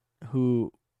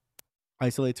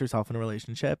isolates herself in a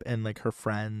relationship, and like her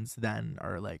friends then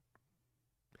are like,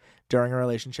 during a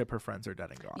relationship her friends are dead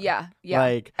and gone. yeah.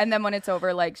 Like, And then when it's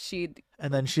over, like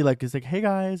and then she like is like, hey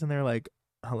guys, and they're like,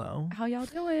 hello. how y'all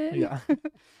doing? Yeah.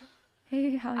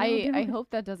 Hey, how y'all I doing? hope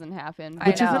that doesn't happen. I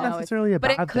Which know. isn't It's- necessarily a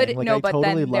but it bad could- thing. Like, no, I but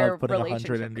totally then their love putting 100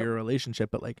 relationship into your relationship,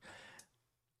 but like,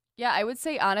 Yeah, I would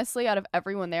say honestly, out of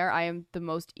everyone there, I am the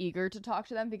most eager to talk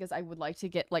to them because I would like to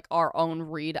get like our own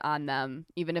read on them,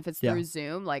 even if it's Yeah. through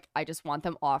Zoom. Like I just want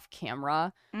them off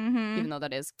camera, Mhm. even though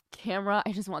that is camera.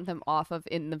 I just want them off of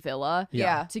in the villa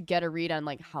Yeah. to get a read on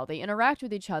like how they interact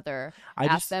with each other. I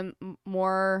Ask just them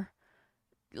more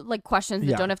like questions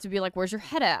that Yeah. don't have to be like, "Where's your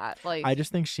head at?" Like I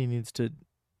just think she needs to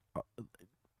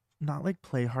not like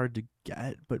play hard to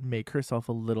get, but make herself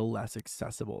a little less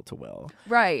accessible to Will.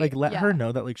 Right. Like let Yeah. her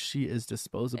know that like she is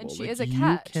disposable. And she like is a you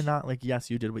catch. cannot, like, yes,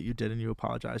 you did what you did and you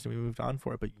apologized and we moved on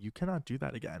for it, but you cannot do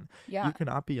that again. yeah. You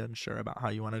cannot be unsure about how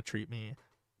you want to treat me.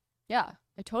 yeah,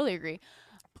 I totally agree.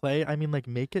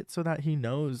 Make it so that he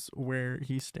knows where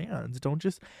he stands. Don't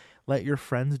just let your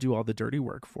friends do all the dirty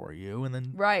work for you and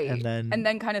then Right. and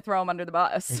then kind of throw him under the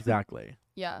bus. exactly.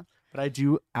 Yeah, But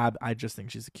I just think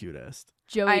she's the cutest.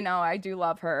 Joey. I know. I do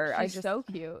love her. She's so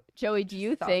cute. Joey, do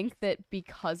you Stop. think that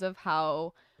because of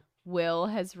how Will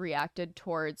has reacted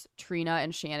towards Trina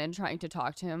and Shannon trying to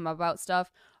talk to him about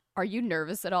stuff, are you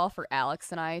nervous at all for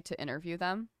Alex and I to interview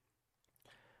them?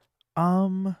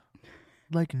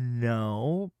 Like,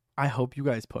 no. I hope you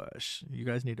guys push. You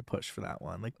guys need to push for that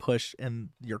one. Like, push in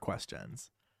your questions.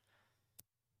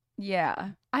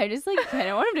 Yeah. I just like kind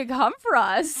of want him to come for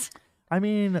us. I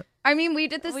mean, We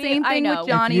did the We- same I thing know, with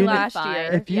Johnny we- last Fine.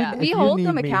 year. if you, Yeah. if We you hold need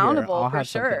them me here, accountable I'll for have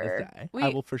something to sure. say. I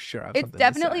We- will for sure have It's something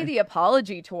definitely to say. the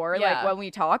apology tour, Yeah. like when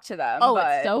we talk to them. Oh,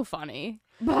 but it's so funny.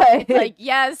 But Like,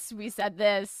 yes, we said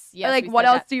this. Yes, like, we what said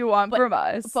else that. do you want But- from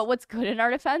us? But what's good in our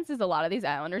defense is a lot of these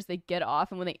Islanders, they get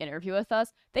off, and when they interview with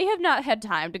us, they have not had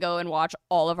time to go and watch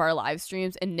all of our live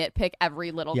streams and nitpick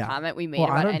every little Yeah. comment we made Well,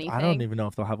 about I anything. don't even know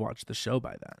if they'll have watched the show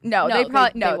by then. no, No, they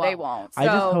probably they they won't. So, I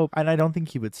just hope, and I don't think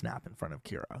he would snap in front of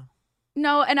Kira.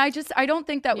 no, and I don't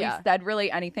think that Yeah. we said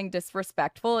really anything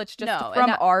disrespectful. It's just No, and from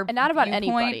not- our and not about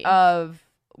viewpoint anybody. of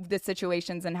the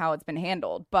situations and how it's been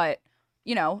handled. But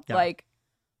Yeah. like,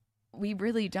 we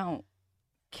really don't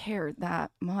care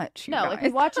that much. you No, like we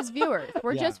guys. watch as viewers.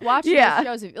 We're Yeah. just watching Yeah.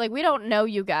 the shows. Like we don't know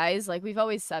you guys. Like we've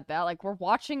always said that. Like we're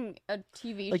watching a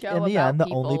TV Like, show in the about end, the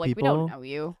people. only Like we don't people- know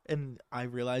you. And I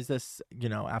realized this,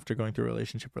 after going through a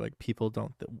relationship where like people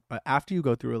don't, after you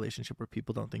go through a relationship where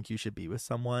people don't think you should be with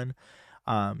someone,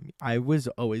 I was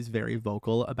always very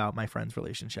vocal about my friends'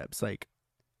 relationships. Like,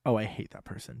 oh, I hate that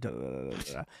person. Da, da, da,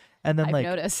 da, da. And then I've like,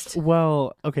 noticed.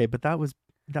 well, okay, but that was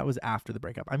after the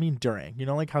breakup. I mean, during,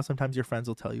 like how sometimes your friends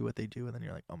will tell you what they do and then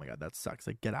you're like, oh my God, that sucks.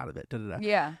 Like, get out of it. Da, da, da.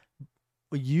 Yeah.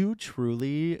 You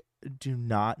truly do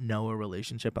not know a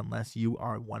relationship unless you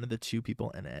are one of the two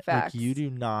people in it. Facts. Like, you do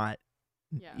not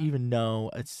Yeah. even know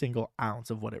a single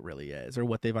ounce of what it really is or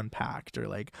what they've unpacked or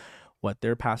like what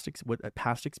their past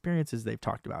experiences they've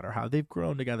talked about or how they've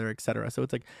grown together, etc. So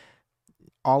it's like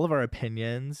all of our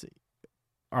opinions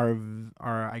are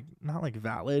not like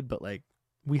valid, but like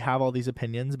we have all these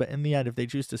opinions, but in the end, if they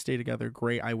choose to stay together,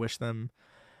 great. I wish them,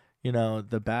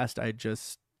 the best. I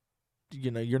just,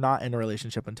 you're not in a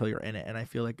relationship until you're in it. And I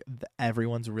feel like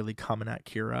everyone's really coming at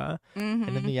Kira. Mhm.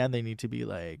 And in the end, they need to be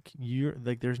like,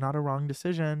 there's not a wrong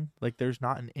decision. Like, there's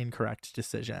not an incorrect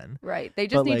decision. Right. They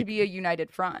just But, need to like- be a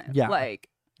united front. Yeah. Like,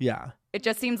 Yeah. it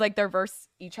just seems like they're versus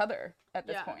each other at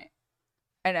this Yeah. point.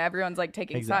 And everyone's like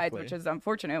taking sides, Exactly. which is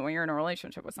unfortunate when you're in a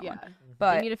relationship with someone. Yeah. They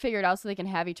But need to figure it out so they can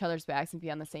have each other's backs and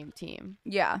be on the same team.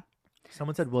 yeah.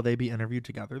 Someone said, will they be interviewed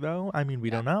together, though? I mean, we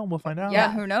don't know. We'll find out.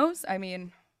 Yeah, who knows? I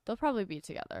mean, They'll probably be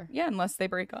together. yeah, unless they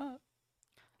break up.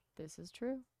 This is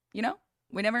true.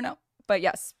 We never know. But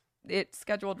yes, it's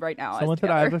scheduled right now. Someone as said,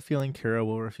 I have together. a feeling Kira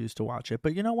will refuse to watch it.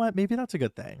 But you know what? Maybe that's a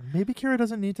good thing. Maybe Kira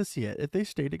doesn't need to see it. If they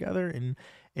stay together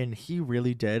and he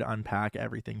really did unpack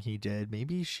everything he did,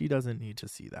 maybe she doesn't need to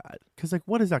see that. Because, like,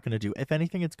 what is that going to do? If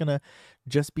anything, it's going to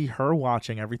just be her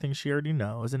watching everything she already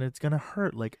knows. And it's going to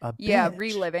hurt like a Yeah, bitch.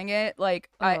 reliving it. Like,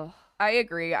 Ugh. I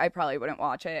agree. I probably wouldn't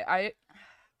watch it.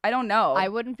 I don't know. I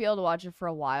wouldn't be able to watch it for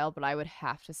a while, but I would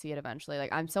have to see it eventually.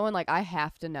 Like I'm someone like I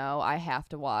have to know, I have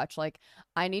to watch. Like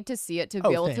I need to see it to Oh,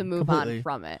 be able to same. move Completely. on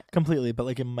from it. Completely. But,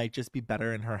 like, it might just be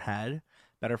better in her head.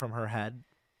 Better from her head.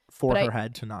 For But her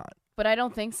head to not. But I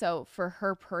don't think so for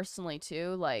her personally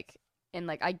too. Like and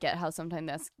like I get how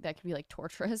sometimes that can be like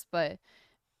torturous, but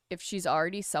if she's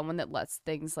already someone that lets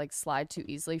things like slide too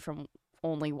easily from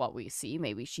only what we see,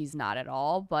 maybe she's not at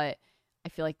all. But I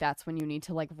feel like that's when you need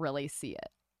to like really see it.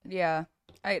 yeah.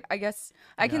 I guess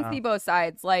I can Yeah. see both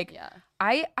sides. Like, Yeah.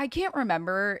 I can't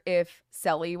remember if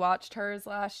Selly watched hers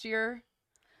last year.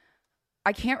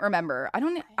 I can't remember. I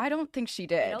don't think she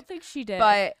did. I don't think she did.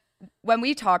 But when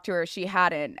we talked to her, she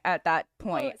hadn't at that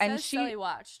point. And she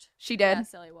watched. she did. Yeah,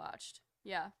 Sally watched.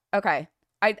 Yeah. Okay.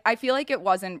 I feel like it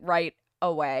wasn't right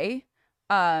away.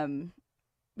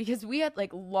 Because we had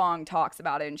like long talks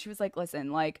about it and she was like,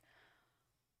 "Listen, like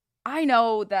I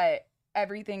know that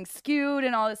everything's skewed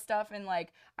and all this stuff and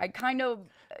like I kind of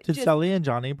Did just Sally and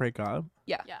Johnny break up?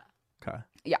 Yeah. Okay.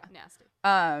 Nasty.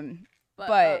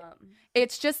 But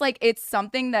it's just like it's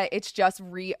something that it's just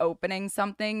reopening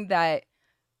something that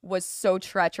was so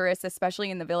treacherous,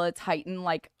 especially in the Villa. It's heightened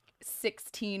like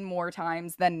 16 more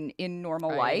times than in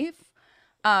normal Right.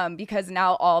 life. Because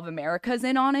now all of America's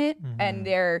in on it Mhm. and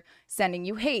they're sending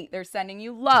you hate, they're sending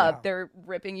you love, Yeah. they're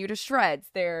ripping you to shreds,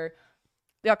 they're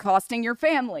accosting your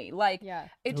family. Like yeah.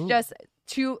 it's Ooh. just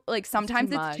too like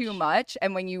sometimes it's too much. much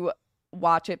and when you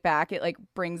watch it back it like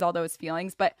brings all those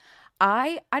feelings. But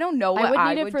I don't know what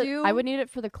I would do. I would need it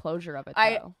for the closure of it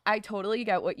though. I totally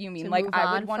get what you mean. To Like move I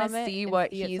on would want from to it see and what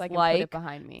see it he's so I can put it like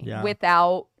behind me. Yeah.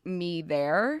 without me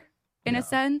there in Yeah. a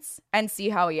sense and see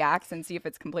how he acts and see if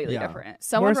it's completely Yeah. different.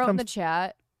 Someone Worst wrote in comes- the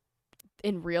chat,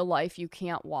 in real life you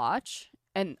can't watch,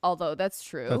 and although that's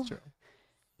true, That's true.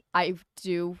 I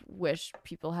do wish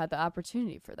people had the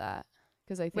opportunity for that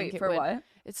because I think Wait, it for would, what?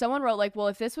 Someone wrote like, well,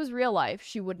 if this was real life,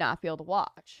 she would not be able to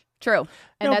watch, True.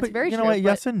 and No, that's but very you true. know what? but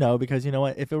Yes and no, because you know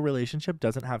what? If a relationship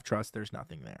doesn't have trust, there's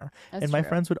nothing there. that's And my true.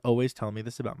 friends would always tell me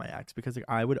this about my ex because like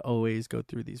I would always go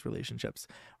through these relationships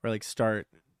or like start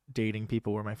dating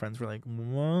people where my friends were like,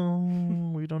 well,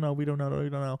 we don't know.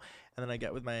 And then I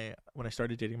get with when I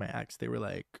started dating my ex, they were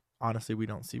like, honestly, we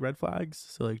don't see red flags.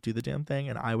 So like, do the damn thing.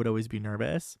 And I would always be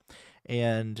nervous.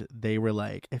 And they were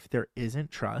like, if there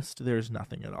isn't trust, there's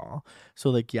nothing at all. So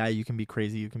like, yeah, you can be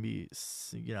crazy. You can be,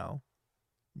 you know,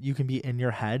 you can be in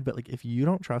your head, but like, if you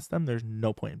don't trust them, there's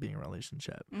no point in being in a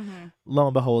relationship. Lo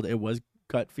and behold, it was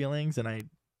gut feelings and I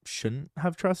shouldn't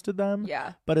have trusted them.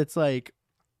 Yeah. But it's like,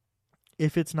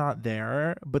 if it's not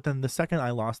there, but then the second I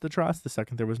lost the trust, the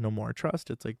second there was no more trust,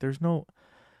 it's like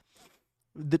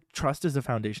the trust is the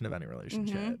foundation of any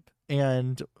relationship.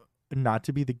 And not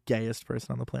to be the gayest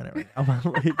person on the planet right now,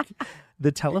 but like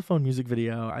the telephone music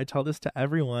video, I tell this to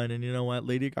everyone, and you know what?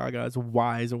 Lady Gaga's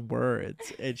wise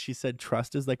words. And she said,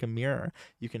 trust is like a mirror.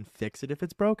 You can fix it if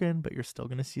it's broken, but you're still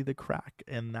gonna see the crack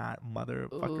in that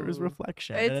motherfucker's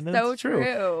reflection. It's and so it's true.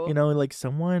 true. You know, like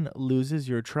someone loses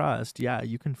your trust, yeah,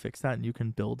 you can fix that and you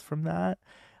can build from that.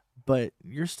 But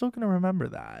you're still going to remember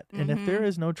that. And if there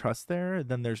is no trust there,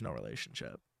 then there's no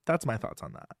relationship. That's my thoughts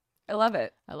on that. I love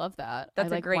it. I love that.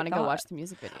 That's I a great want to go thought. watch the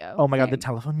music video. Oh my God, the Same.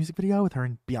 telephone music video with her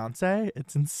and Beyonce.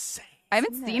 It's insane. I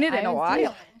haven't seen it in a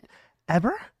while.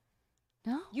 Ever?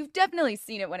 No. You've definitely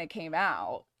seen it when it came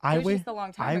out. I It was wait- just a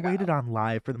long time I ago. waited on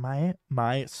live for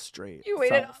my straight. You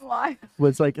waited self on live.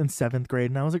 Was like in 7th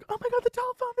grade, and I was like, oh my God, the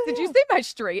telephone video. Did you say my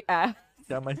straight ass?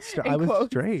 Yeah, in I was quotes?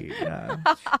 straight. Yeah,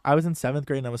 I was in 7th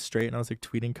grade and I was straight, and I was like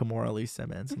tweeting Kimora Lee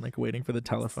Simmons and like waiting for the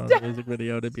telephone music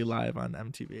video to be live on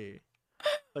MTV.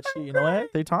 But you know what?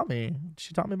 They taught me.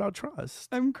 She taught me about trust.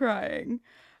 I'm crying.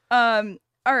 All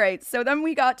right. So then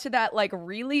we got to that like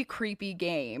really creepy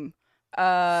game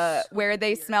where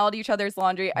they smelled each other's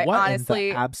laundry. I What in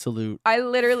honestly the absolute? I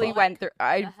literally Fuck went through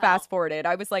I the hell? fast forwarded.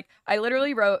 I was like, I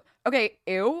literally wrote, okay,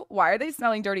 ew, why are they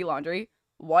smelling dirty laundry?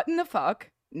 What in the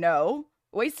fuck? No.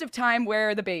 Waste of time, where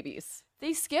are the babies?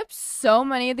 They skipped so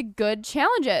many of the good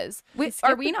challenges. They Wait,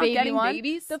 are skipped we the not baby getting one,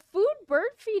 babies? The food bird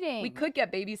feeding. We could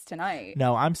get babies tonight.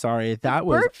 No, I'm sorry. That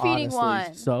was bird feeding honestly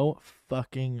one. so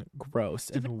fucking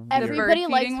gross and weird. Everybody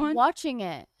bird likes feeding one? watching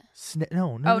it.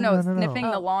 No, Oh no, no. sniffing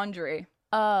the Oh. laundry.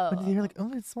 Oh. But you're like, oh,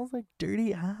 it smells like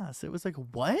dirty ass. It was like,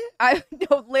 what? I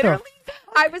no, literally.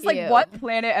 I was like, Ew. what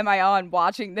planet am I on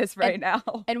watching this right now?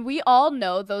 And we all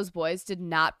know those boys did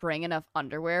not bring enough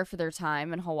underwear for their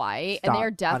time in Hawaii. And they Stop. are I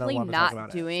don't definitely wanna talk about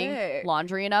not it. doing Sick.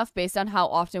 laundry enough based on how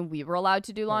often we were allowed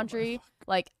to do my laundry.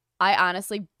 Like, I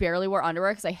honestly barely wore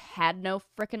underwear because I had no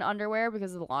freaking underwear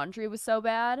because the laundry was so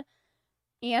bad.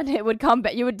 And it would come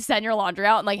back. You would send your laundry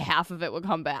out and like half of it would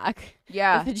come back.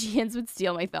 Yeah. The Fijians would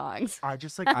steal my thongs. I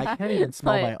just like I can't even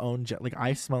smell But- my own gym. Like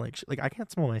I smell like like I can't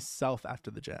smell myself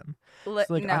after the gym. Li-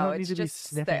 So like no, I don't it's need to be just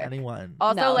sniffing thick. anyone.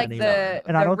 Also, No. like anymore. the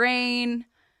And I don't- rain.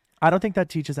 I don't think that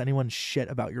teaches anyone shit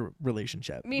about your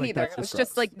relationship. Me Like, neither. that's It was gross.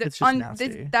 just like the it's just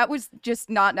nasty. that was just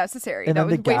not necessary. And that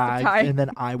then was the waste of gag, time. and then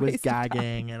I was Waste of time.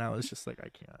 gagging, and I was just like, I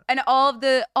can't. And all of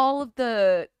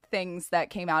the things that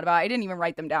came out about it, I didn't even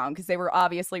write them down because they were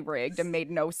obviously rigged and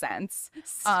made no sense.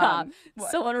 Stop.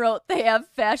 What? Someone wrote they have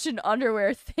fashion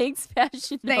underwear. Thanks,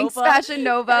 Fashion Nova. Thanks, Fashion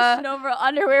Nova. Fashion Nova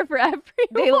underwear for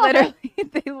everyone.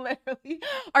 They literally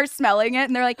are smelling it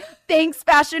and they're like, "Thanks,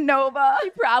 Fashion Nova."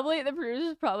 The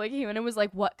producers probably came in and was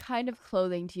like, what kind of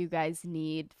clothing do you guys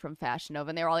need from Fashion Nova?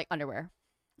 And they were all like, underwear.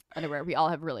 We all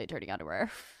have really dirty underwear.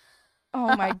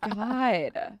 Oh my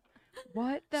god.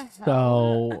 What the hell?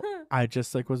 So I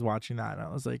just like was watching that, and I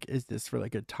was like, is this for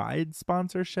like a Tide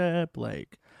sponsorship?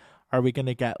 Like, are we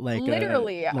gonna get like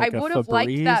Literally, a, like I a would have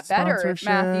liked Febreze that better if sponsorship?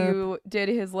 Matthew did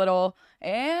his little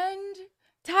and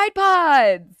Tide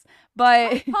Pods.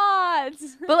 But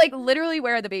Pods. but like literally,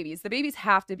 where are the babies? The babies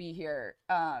have to be here.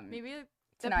 Maybe the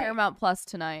tonight. Paramount Plus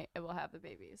tonight it will have the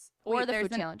babies. Or Wait, the there's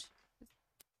food an- challenge.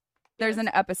 There's an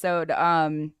episode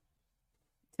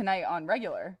tonight on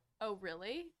regular. Oh,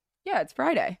 really? Yeah, it's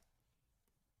Friday.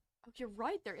 Oh, you're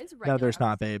right. There is a No, regular there's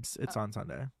not, episode. babes. It's on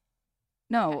Sunday.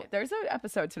 No, Okay. there's an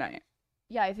episode tonight.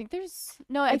 Yeah, I think there's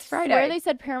no. It's I Friday. swear they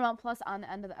said Paramount Plus on the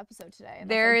end of the episode today. unless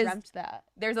There I is- dreamt that.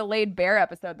 There's a Laid Bear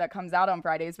episode that comes out on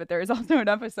Fridays, but there is also an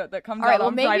episode that comes All right, out well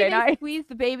on maybe Friday they night. squeeze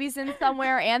the babies in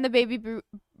somewhere and the baby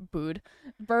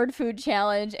bird food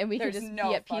challenge, and we There's can just no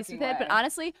be at peace fucking with it. But way.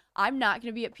 honestly, I'm not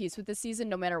gonna be at peace with this season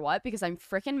no matter what because I'm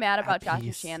freaking mad about At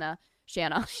Josh and peace.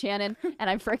 Shannon, and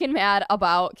I'm freaking mad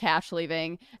about Cash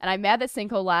leaving, and I'm mad that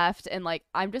Cinco left, and like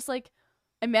I'm just like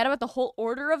I'm mad about the whole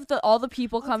order of all the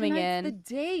people coming in. The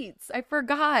dates. I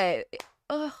forgot.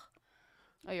 Ugh.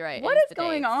 Oh, you're right. What it is the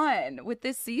going dates. on with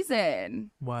this season?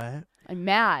 What? I'm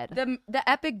mad. The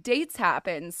epic dates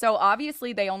happened. So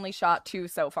obviously they only shot 2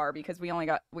 so far because we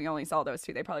only saw those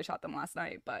 2. They probably shot them last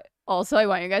night, but Also, I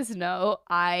want you guys to know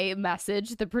I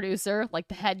messaged the producer, like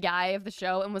the head guy of the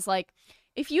show, and was like,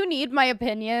 if you need my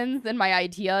opinions and my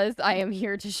ideas, I am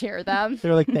here to share them.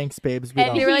 They're like, thanks, babes. We And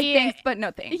don't. They were like, He- thanks, but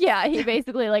no thanks. Yeah, he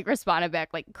basically like responded back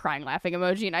like crying, laughing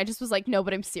emoji, and I just was like, no,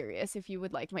 but I'm serious. If you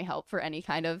would like my help for any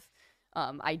kind of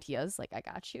ideas, like I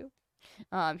got you.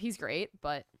 He's great,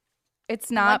 but It's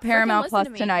Like, not freaking Paramount listen Plus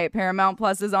to me. tonight. Paramount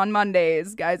Plus is on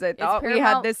Mondays, guys. I thought we had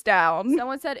Paramount- this down.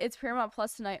 someone said it's Paramount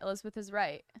Plus tonight. Elizabeth is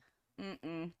right.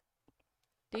 Mm-mm.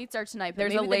 Dates are tonight, but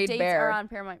There's a maybe laid the dates bear. are on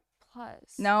Paramount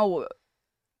Plus. No.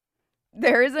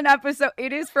 There is an episode.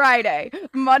 It is Friday.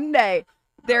 Monday.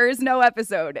 There is no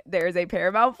episode. There is a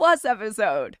Paramount Plus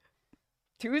episode.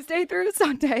 Tuesday through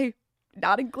Sunday.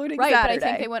 Not including right, Saturday. but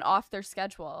I think they went off their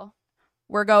schedule.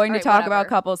 We're going All to right, talk whatever, about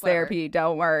couples whatever. therapy.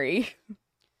 Don't worry.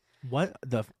 What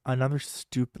the another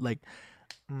stupid like.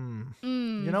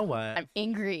 You know what? I'm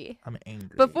angry. I'm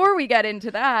angry. Before we get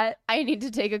into that, I need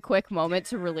to take a quick moment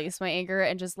to release my anger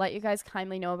and just let you guys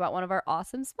kindly know about one of our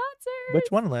awesome sponsors. Which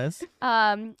one, Liz?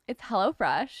 It's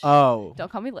HelloFresh. Oh,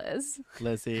 Don't call me Liz.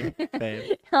 Lizzie,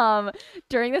 babe.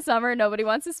 During the summer, nobody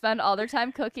wants to spend all their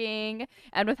time cooking.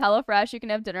 And with HelloFresh, you can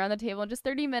have dinner on the table in just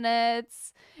 30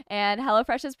 minutes. And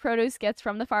HelloFresh's produce gets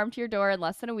from the farm to your door in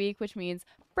less than a week, which means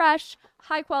fresh,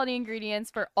 high quality ingredients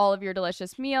for all of your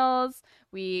delicious meals.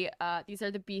 These are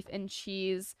the beef and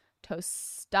cheese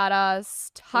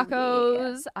tostadas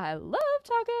tacos. I love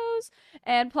tacos.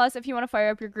 And plus, if you want to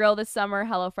fire up your grill this summer,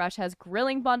 HelloFresh has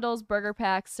grilling bundles, burger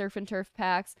packs, surf and turf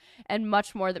packs, and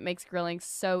much more that makes grilling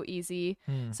so easy.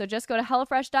 So just go to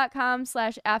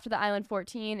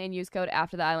HelloFresh.com/AfterTheIsland14 and use code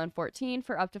AfterTheIsland14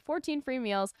 for up to 14 free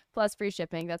meals plus free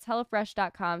shipping. That's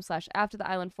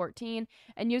HelloFresh.com/AfterTheIsland14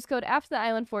 and use code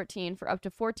AfterTheIsland14 for up to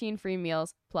 14 free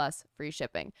meals plus free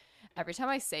shipping. Every time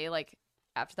I say like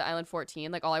After the Island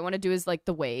 14, like all I want to do is like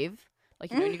the wave.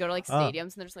 Like, you know, when you go to like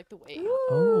stadiums and there's like the wave.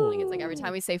 Oh. Like, it's like every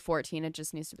time we say 14, it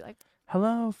just needs to be like,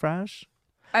 Hello, Fresh.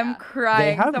 I'm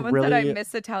crying. have Someone said I really-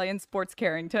 miss Italian sports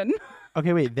Carrington.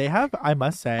 Okay, wait. They have. I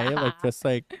must say, like, just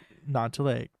like not to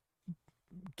like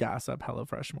gas up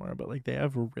HelloFresh more, but like they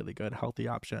have really good healthy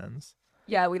options.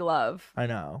 Yeah, we love. I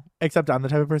know. Except I'm the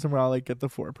type of person where I'll like get the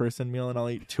 4-person meal and I'll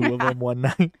eat 2 of them one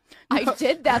night. I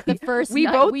did that the first We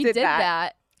night. both we did did that.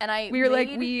 that. And We were like,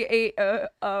 we ate a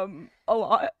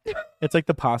lot. It's like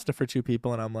the pasta for 2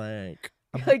 people, and I'm like,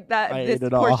 Like that. I This ate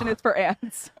it all. portion is for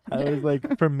ants. I was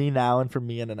like, for me now and for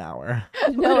me in an hour.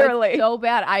 No, Literally. it's so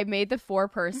bad. I made the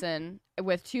 4-person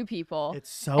with 2 people.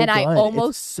 It's so and good. I It's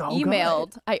almost so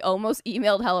emailed. good. I almost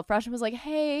emailed HelloFresh and was like,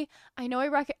 "Hey, I know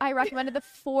I recommended the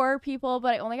 4 people,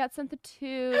 but I only got sent the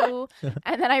 2."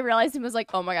 And then I realized and was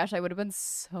like, "Oh my gosh, I would have been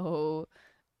so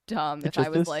dumb if I just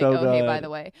was is like, so okay, by good. the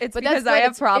way." It's but because that's I good.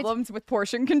 have It's- problems with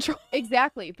portion control.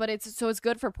 exactly, but it's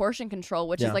good for portion control,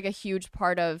 which Yeah. is like a huge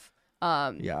part of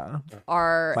Yeah.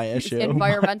 our My issue.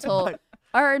 environmental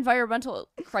our environmental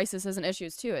crisis and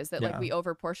issues too. Is that like Yeah. we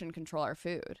over portion control our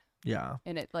food, Yeah.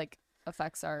 and it like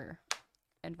affects our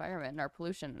environment and our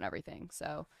pollution and everything.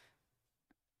 So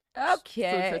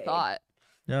Okay. food for thought.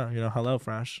 Yeah. You know, hello,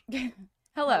 Fresh.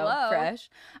 Hello, Hello. Fresh.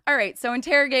 All right, so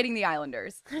interrogating the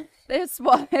Islanders. This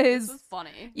was, This was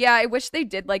funny. yeah, I wish they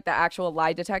did like the actual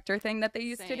lie detector thing that they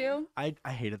used to Same. do. I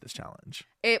hated this challenge.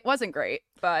 It wasn't great,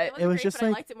 but It was great, just but I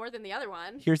like- liked it more than the other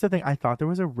one. Here's the thing. I thought there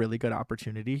was a really good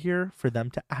opportunity here for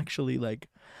them to actually like,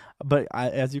 but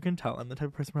as you can tell, I'm the type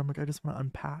of person where I'm like, I just want to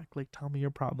unpack. Like, tell me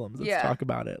your problems. Let's Yeah. talk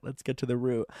about it. Let's get to the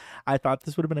root. I thought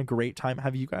this would have been a great time.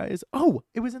 Have you guys? Oh,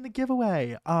 it was in the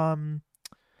giveaway.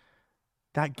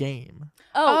 That game.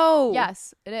 Oh.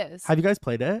 yes, it is. Have you guys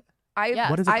played it? Yeah.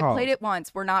 What is it I called? played it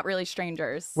once. We're not really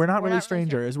strangers. We're not We're really not really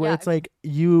strangers. strangers. Where Yeah, it's like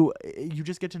you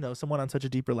just get to know someone on such a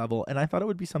deeper level. And I thought it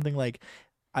would be something like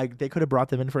they could have brought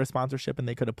them in for a sponsorship and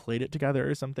they could have played it together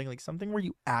or something, like something where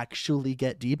you actually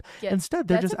get deep. Yeah, Instead,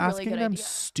 they're that's just a really asking good them idea.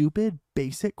 stupid,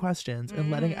 basic questions and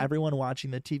letting Mhm. everyone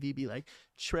watching the TV be like,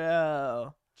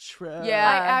 true. Yeah.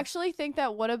 I actually think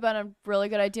that would have been a really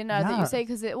good idea now that Yeah. you say,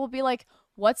 because it will be like,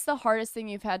 what's the hardest thing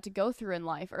you've had to go through in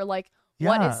life, or like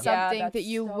what Yeah. is Yeah, something that's that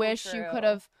you so wish you true. could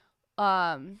have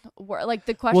like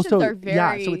the questions are very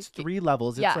yeah, so it's 3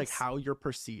 levels. It's like Yes. how you're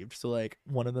perceived. So like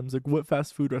one of them's like, what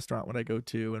fast food restaurant would I go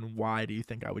to and why do you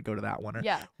think I would go to that one? Or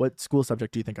yeah what school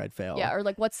subject do you think I'd fail? yeah, or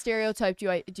like what stereotype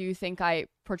do you think I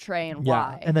portray and Yeah.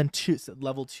 why? And then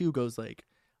level 2 goes like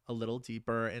a little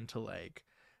deeper into like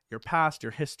your past,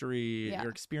 your history, Yeah.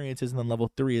 your experiences, and then level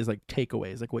 3 is like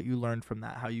takeaways, like what you learned from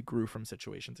that, how you grew from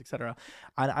situations, etc.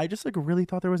 And I just like really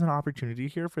thought there was an opportunity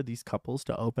here for these couples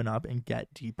to open up and get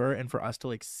deeper, and for us to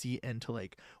like see into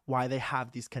like why they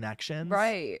have these connections.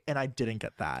 right. And I didn't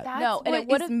get that. That's No, and it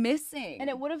what is would've- missing. and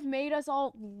it would have made us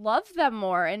all love them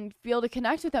more and be able to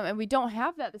connect with them, and we don't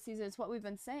have that this season. It's what we've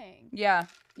been saying. Yeah.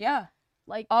 Yeah.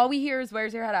 Like, All we hear is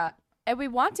where's your head at? and we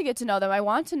want to get to know them. I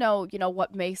want to know,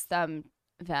 what makes them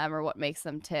or what makes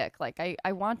them tick. Like,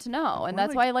 I want to know, and Or, that's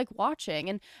like, why I like watching.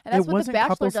 And that's it what The wasn't Bachelor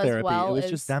couples does therapy. well. It was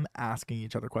is just them asking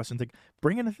each other questions. Like,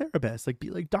 bring in a therapist. Like, be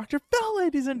like Dr. Phil,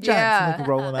 ladies and gents. And, like,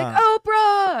 roll them Like out.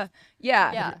 Oprah.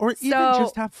 Yeah. Yeah. Or even So-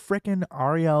 just have frickin'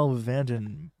 Ariel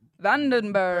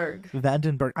Vandenberg.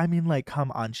 Vandenberg. I mean, like,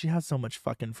 come on. She has so much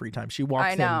fucking free time. She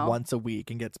walks in know. once a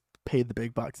week and gets paid the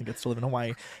big bucks and gets to live in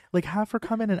Hawaii. Like, have her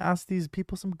come in and ask these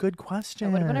people some good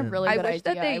questions. would've been a really I good wish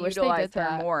that idea. they I wish they utilized did her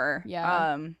that. more.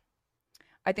 Yeah.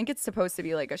 I think it's supposed to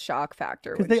be like a shock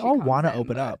factor because when they she all comes want to in,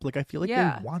 open but- up. Like, I feel like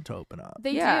Yeah. they want to open up.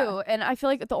 They Yeah. do, and I feel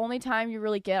like the only time you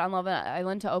really get on Love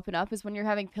Island to open up is when you're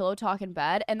having pillow talk in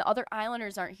bed, and the other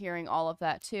Islanders aren't hearing all of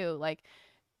that too. Like,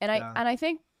 and Yeah. I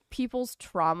think people's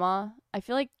trauma. I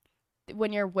feel like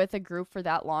when you're with a group for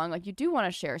that long, like you do want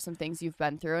to share some things you've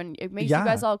been through, and it makes you Yeah.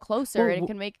 guys all closer, Well, and it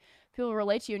can make people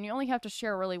relate to you, and you only have to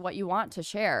share really what you want to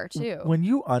share too. When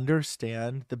you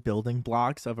understand the building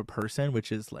blocks of a person, which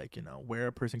is like, where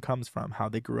a person comes from, how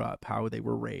they grew up, how they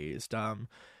were raised,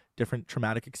 different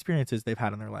traumatic experiences they've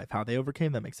had in their life, how they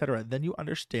overcame them, etc., then you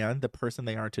understand the person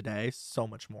they are today so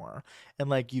much more. And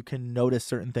like, you can notice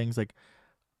certain things, like,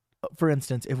 for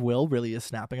instance, if Will really is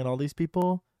snapping at all these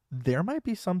people, there might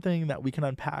be something that we can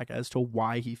unpack as to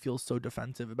why he feels so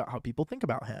defensive about how people think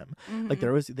about him. Like,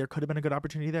 there could have been a good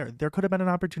opportunity there. There could have been an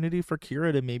opportunity for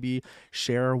Kira to maybe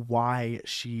share why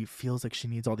she feels like she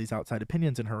needs all these outside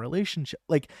opinions in her relationship.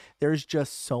 Like, there's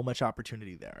just so much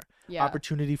opportunity there. Yeah.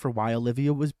 Opportunity for why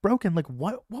Olivia was broken. Like,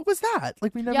 what was that?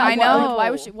 Like, we never. Yeah, I why- know. like,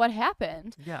 why was she? What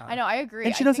happened? Yeah. I know. I agree.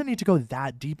 And she I doesn't think- need to go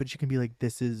that deep, but she can be like,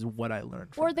 "This is what I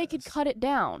learned." From Or they could this." cut it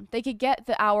down. They could get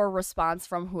the hour response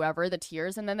from whoever, the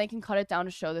tiers, and then they can cut it down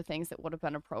to show the things that would have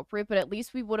been appropriate. But at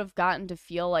least we would have gotten to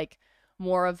feel like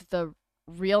more of the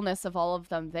realness of all of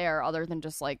them there, other than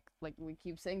just like we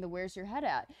keep saying the "where's your head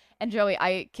at?" And Joey,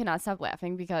 I cannot stop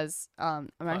laughing because I'm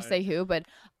not gonna Hi. say who, but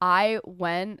I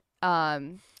went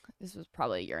this was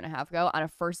probably a year and a half ago on a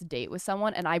first date with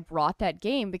someone, and I brought that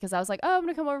game because I was like, oh, I'm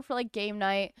gonna come over for like game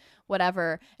night,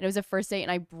 whatever. And it was a first date,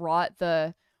 and I brought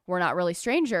the "We're Not Really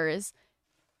Strangers,"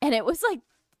 and it was like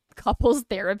couples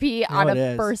therapy on it a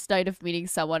is. first night of meeting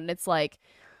someone. And it's like,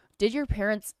 did your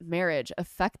parents' marriage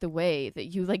affect the way that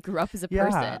you like grew up as a Yeah,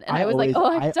 person? And I I was like,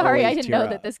 always- oh, I'm I sorry, I always didn't know tear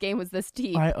that up. this game was this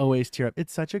deep. I always tear up.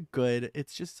 It's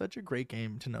just such a great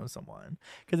game to know someone,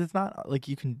 because it's not like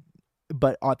you can,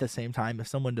 but at the same time, if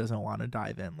someone doesn't want to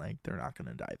dive in, like, they're not going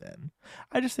to dive in.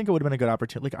 I just think it would have been a good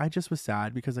opportunity. Like, I just was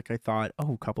sad because like I thought,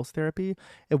 oh, couples therapy.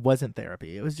 It wasn't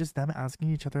therapy. It was just them asking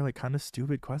each other like kind of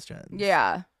stupid questions.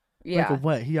 Yeah. Yeah. Like,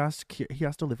 what he asked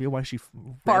Olivia why she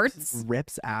Farts?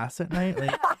 rips ass at night.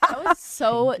 Like, That was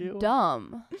so Thank you.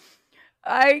 dumb.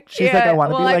 I can't. she's like, I want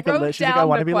to well, be like wrote she's like, I down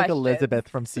want to the be like question. Elizabeth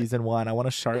from season 1. I want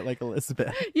to shart like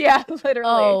Elizabeth. Yeah, literally.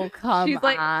 Oh, come she's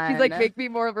like, on. She's like, make me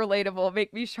more relatable.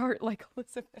 Make me short like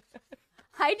Elizabeth.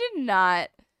 I did not.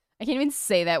 I can't even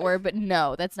say that word, but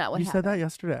no, that's not what You happened. said that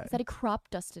yesterday. I said I crop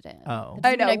dusted it. Oh.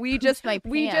 I know. When We pooped just my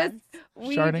we just pants.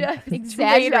 we Sharting? just Exaggerator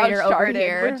made out over sharting,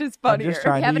 here. which is I'm funnier. just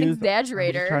trying Have to an use, I'm just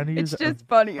exaggerator. trying to use It's just a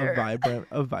funnier.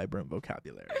 vibrant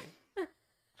vocabulary.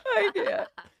 I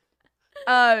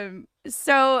can't.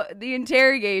 So the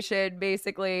interrogation,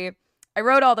 basically, I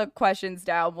wrote all the questions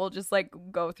down. We'll just like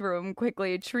go through them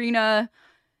quickly. Trina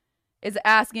is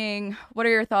asking, what are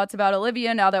your thoughts about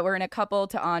Olivia now that we're in a couple,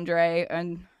 to Andre?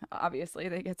 And obviously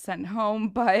they get sent home,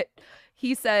 but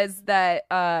he says that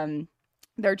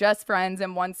they're just friends,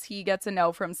 and once he gets a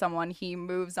no from someone, he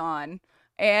moves on.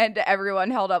 And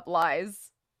everyone held up lies.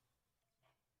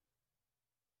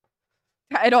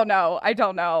 I don't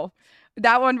know.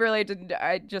 That one really didn't.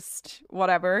 I just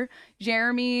whatever.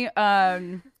 Jeremy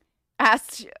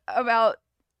asked about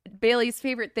Bailey's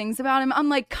favorite things about him. I'm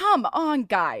like, come on,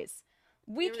 guys.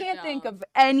 We They were can't think dumb. of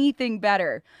anything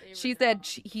better. They were She dumb. said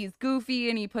he's goofy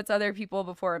and he puts other people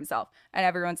before himself, and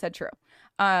everyone said true.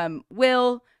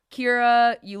 Will,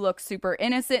 Kira, you look super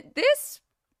innocent. This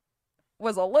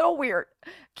was a little weird.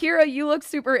 Kira, you look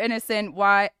super innocent.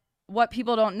 Why? What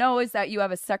people don't know is that you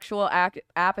have a sexual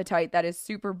appetite that is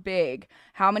super big.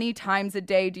 How many times a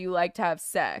day do you like to have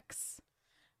sex?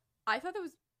 I thought that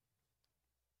was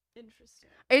interesting.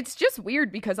 It's just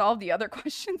weird because all the other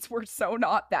questions were so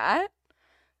not that.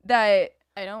 I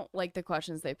don't like the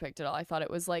questions they picked at all. I thought it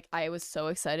was like, I was so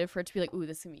excited for it to be like, ooh,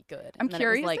 this can be good. I'm And then it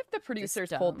was curious like, if the producers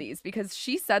dumb. pulled these, because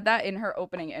she said that in her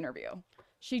opening interview.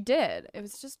 she did. It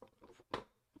was just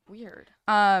weird.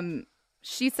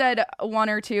 She said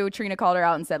one or two. Trina called her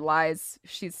out and said lies.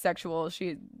 She's sexual.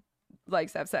 She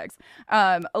likes to have sex.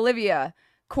 Olivia,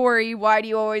 Corey, why do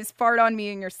you always fart on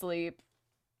me in your sleep?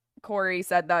 Corey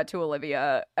said that to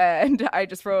Olivia, and I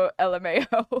just wrote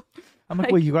LMAO. I'm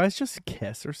like, wait, you guys just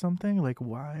kiss or something? Like,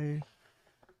 why?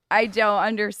 I don't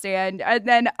understand. And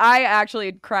then I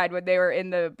actually cried when they were in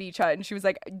the beach hut, and she was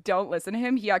like, don't listen to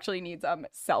him. He actually needs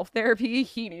self-therapy.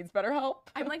 He needs better help.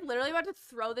 I'm like literally about to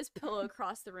throw this pillow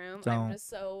across the room. Don't. I'm just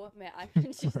so mad.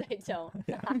 She's like, don't.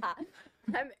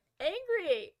 I'm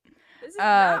angry. This is Um,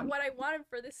 not what I wanted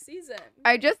for this season.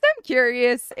 I just am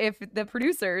curious if the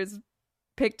producers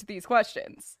picked these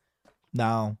questions.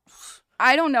 No.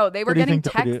 I don't know. They were What do you getting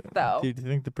think the texts, though. Do you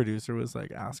think the producer was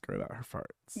like, ask her about her farts?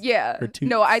 Yeah. Her toots?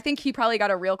 No, I think he probably got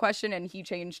a real question and he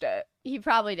changed it. He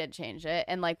probably did change it,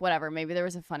 and like whatever. Maybe there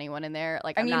was a funny one in there.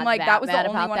 Like I I'm mean, not like, that was the mad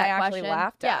only about one I that actually question.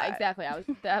 laughed Yeah, at. exactly.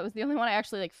 That was the only one I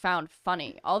actually like found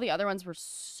funny. All the other ones were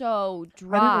so I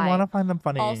dry. didn't want to find them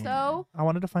funny. Also- I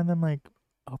wanted to find them like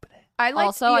opening. I like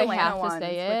Also, the I Atlanta have to ones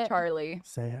say with it. Charlie.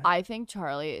 Say it. I think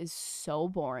Charlie is so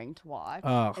boring to watch.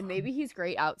 Ugh. And maybe he's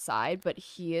great outside, but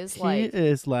he is He like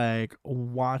is like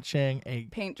watching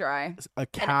Paint dry. a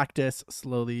cactus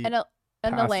slowly and pass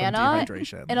from Atlanta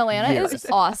dehydration. and Atlanta Years. is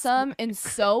awesome and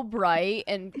so bright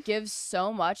and gives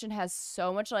so much and has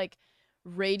so much like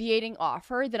radiating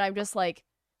offer that I'm just like,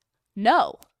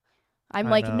 no. I'm I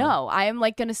like, know. no. I am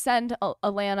like gonna send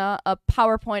Atlanta a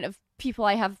PowerPoint of people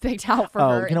I have picked out for Oh,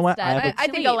 her. you know what? I instead. have a- I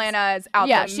She think leaves. Atlanta is out.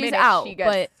 Yeah, the she's minute out, she gets-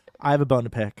 but I have a bone to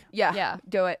pick yeah, yeah.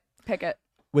 do it. Pick it.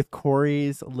 with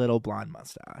Corey's little blonde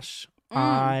mustache.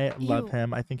 I love Ew.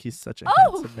 him. I think he's such a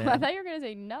Oh, handsome I man. thought you were gonna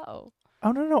say no.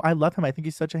 Oh no, I love him. I think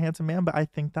he's such a handsome man. But I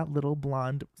think that little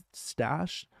blonde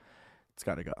stash, it's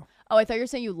got to go. Oh, I thought you were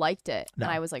saying you liked it, No.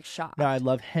 and I was like shocked. No, I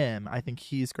love him. I think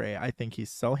he's great. I think he's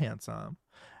so handsome,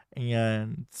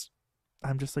 and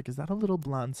I'm just like, is that a little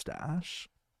blonde stash?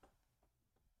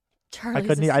 Charlie's I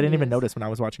couldn't. a I didn't even snooze. notice when I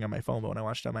was watching on my phone, but when I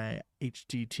watched on my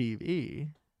HDTV,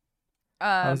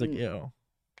 I was like, ew.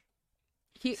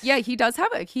 He does have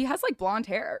he has like blonde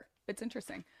hair. It's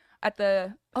interesting at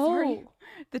the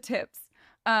the tips.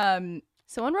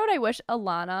 Someone wrote, "I wish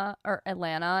Alana or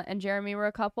Atlanta and Jeremy were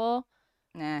a couple."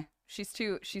 Nah, she's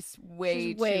way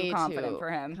She's too confident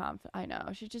for him, I know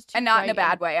she's just too and not in a bright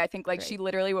bad and- way. I think like great. she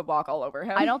literally would walk all over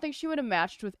him. I don't think she would have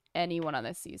matched with anyone on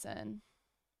this season.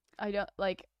 I don't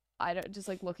just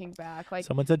like looking back. Like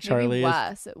Someone said maybe Charlie is.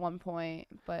 Wes at one point,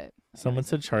 but Someone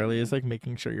said Charlie is like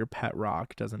making sure your pet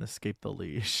rock doesn't escape the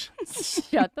leash.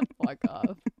 shut the fuck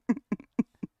up.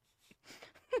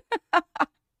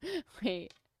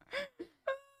 Wait.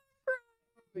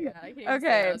 Yeah, I can't even say what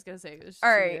Okay. I was gonna say. It was just All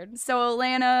too right, weird. so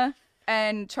Alana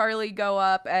and Charlie go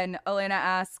up, and Alana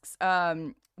asks,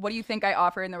 "What do you think I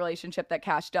offer in the relationship that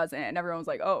Cash doesn't?" And everyone's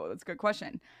like, "Oh, that's a good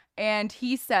question." And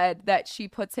he said that she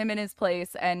puts him in his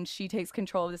place and she takes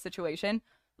control of the situation.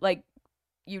 Like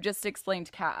you just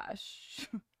explained, Cash.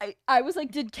 I was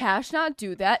like, did Cash not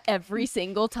do that every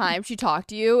single time she talked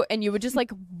to you and you would just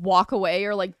like walk away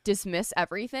or like dismiss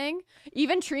everything?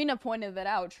 Even Trina pointed that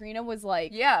out. Trina was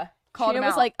like, Yeah, called Trina him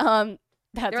was out. like,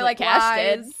 that's They're what like Cash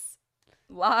did.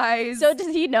 lies. So does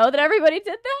he know that everybody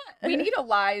did that? we need a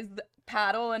lies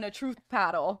paddle and a truth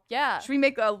paddle. yeah. Should we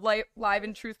make a live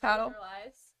and truth paddle?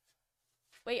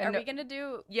 Wait, And are no- we gonna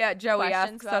do Yeah, Joey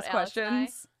questions asks about us Alex and I?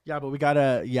 questions. Yeah, but we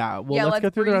gotta. Yeah, well, Yeah, let's let's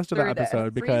get through the breeze rest of the through this.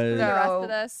 episode breeze through because the rest So- of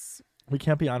this? we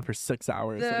can't be on for 6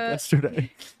 hours like The-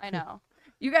 yesterday. I know.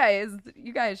 You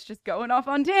guys just going off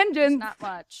on It's tangents. not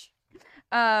much.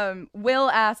 Will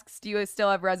asks, "Do you still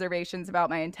have reservations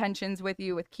about my intentions with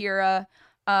you with Kira?"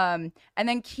 And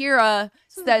then Kira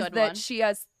This is a says good that one. she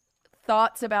has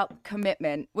thoughts about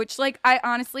commitment, which like I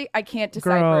honestly I can't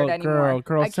decipher it anymore.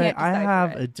 Girl, I say can't I decipher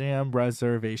have it. a damn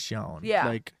reservation. Yeah.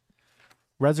 Like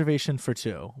reservation for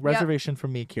two. Reservation for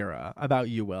me, Kira. About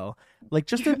you, Will. Like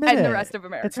just admit And it. the rest of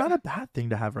America. It's not a bad thing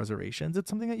to have reservations. It's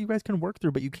something that you guys can work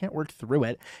through, but you can't work through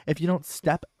it if you don't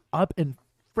step up and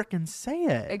frickin' say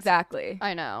it. Exactly.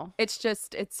 I know.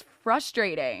 It's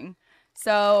frustrating.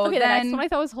 So Okay, the then next one I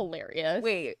thought was hilarious.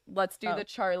 wait, let's do Oh. the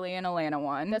Charlie and Alana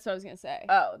one. That's what I was gonna say.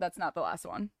 Oh, that's not the last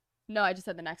one. No, I just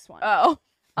said the next one. Oh.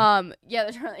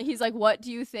 Yeah, he's like, what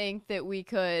do you think that we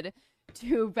could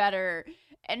do better?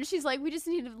 And she's like, we just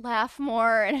need to laugh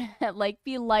more and like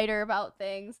be lighter about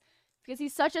things because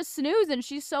he's such a snooze and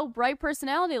she's so bright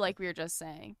personality, like we were just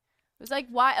saying. It was like,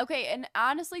 why? Okay, and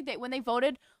honestly, when they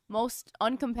voted most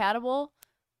uncompatible,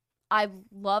 I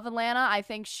love Atlanta. I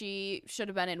think she should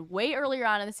have been in way earlier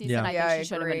on in the season. Yeah. I Yeah, think I she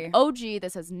should have been agree. OG.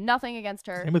 This has nothing against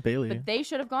her. Same with Bailey. But they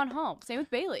should have gone home. Same with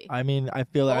Bailey. I mean, I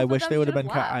feel like Both I of wish them they would have should've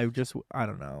been. left. I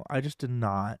don't know. I just did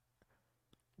not.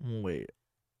 Wait.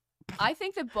 I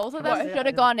think that both of them What? should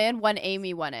have gone in when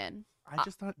Amy went in. I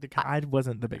just thought I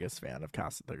wasn't the biggest fan of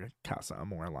Casa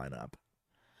Amor lineup.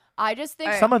 I just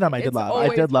think Some of them I did It's love. I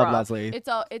always did love rough. Leslie.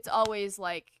 it's always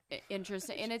like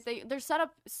interesting, and they're set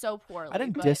up so poorly. I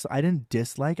didn't but- I didn't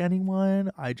dislike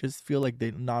anyone. I just feel like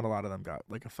not a lot of them got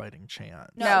like a fighting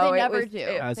chance. No, they it never was- do.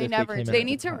 As They if they never came do. in They at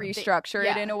need to the time. restructure it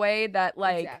Yeah. in a way that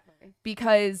like Exactly.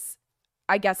 because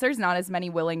I guess there's not as many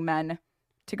willing men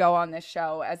to go on this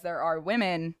show as there are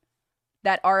women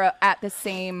that are at the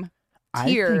same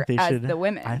tier as the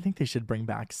women. I think they should bring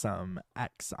back some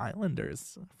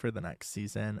ex-Islanders for the next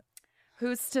season.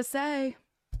 Who's to say?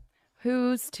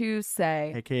 Who's to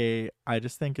say? AKA, I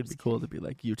just think it'd be cool to be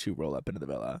like, you two roll up into the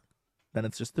villa. Then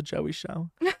it's just the Joey show.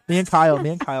 Me and Kyle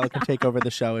can take over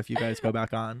the show if you guys go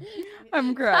back on. I'm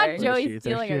Not crying. There Joey she- there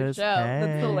stealing she our is. show. Hey.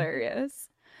 That's hilarious.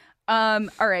 All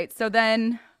right. So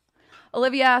then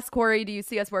Olivia asks Corey, do you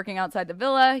see us working outside the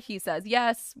villa? He says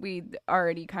yes. We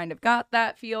already kind of got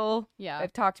that feel. Yeah.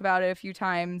 I've talked about it a few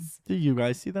times. Do you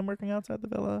guys see them working outside the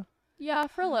villa? Yeah,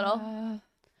 for a little.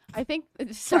 I think. For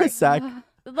a Sorry. sec.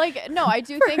 Like, no, I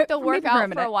do think they'll work maybe for a out for a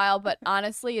minute. while, but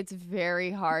honestly, it's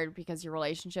very hard because your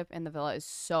relationship in the villa is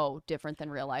so different than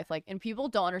real life. Like, and people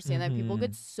don't understand that. People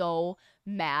get so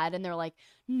mad and they're like,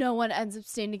 no one ends up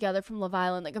staying together from Love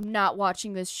Island. Like, I'm not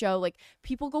watching this show. Like,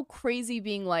 people go crazy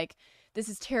being like, this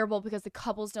is terrible because the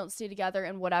couples don't stay together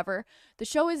and whatever. The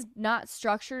show is not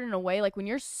structured in a way like when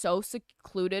you're so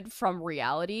secluded from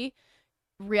reality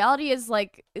is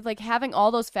like having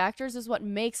all those factors is what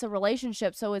makes a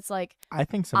relationship. So it's like I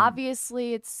think some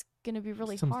obviously it's gonna be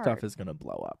really some hard. stuff is gonna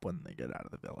blow up when they get out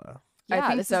of the villa. Yeah, I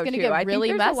think this so is gonna too. get I really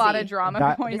think messy. there's a lot of drama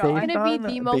That- going It's on. gonna be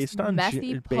the most based on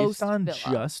messy based on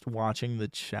post-villa. just watching the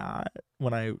chat.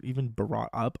 When I even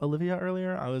brought up Olivia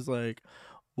earlier, I was like,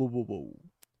 whoa, whoa, whoa.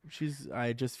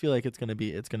 I just feel like it's gonna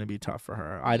be tough for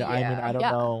her. I mean, I don't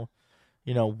Yeah.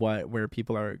 know, where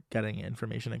people are getting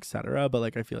information, etc. But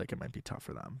like, I feel like it might be tough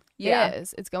for them. Yeah. It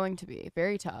is. It's going to be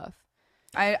very tough.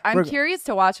 I'm Reg- curious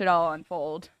to watch it all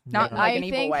unfold. Not in Yeah. like I an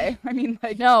evil think- way. I mean,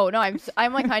 like No,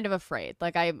 I'm like kind of afraid.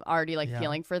 Like I'm already like Yeah.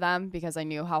 feeling for them because I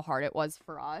knew how hard it was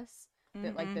for us.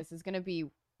 That like Mhm. this is gonna be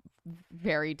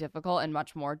very difficult and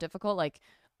much more difficult. Like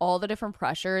all the different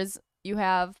pressures you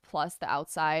have, plus the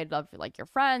outside of like your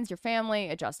friends, your family,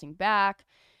 adjusting back,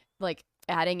 like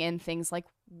adding in things like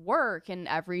work and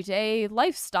everyday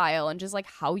lifestyle and just like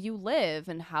how you live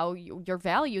and how your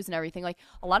values and everything. Like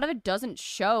a lot of it doesn't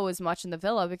show as much in the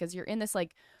villa because you're in this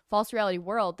like false reality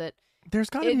world that There's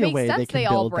got to It be a makes way they sense can they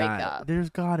all build break that. up. There's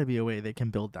got to be a way they can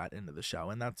build that into the show,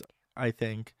 and that's I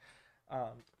think,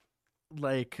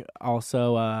 like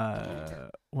also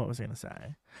what was I gonna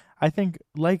say? I think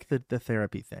like the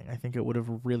therapy thing. I think it would have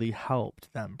really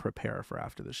helped them prepare for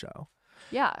after the show.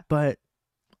 yeah. But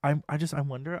I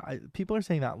wonder. People are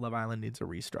saying that Love Island needs a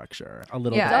restructure a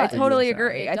little bit. yeah, I does. totally What do you say?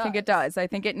 agree. It I think it does. does. I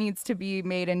think it needs to be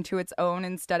made into its own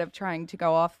instead of trying to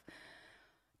go off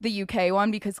the UK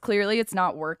one because clearly it's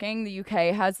not working. The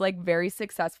UK has like very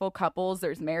successful couples.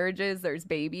 There's marriages, there's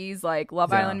babies, like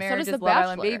Love Yeah. Island So does marriages, The Love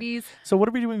Island Bachelor. babies. So what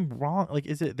are we doing wrong? Like,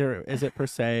 is it per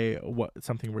se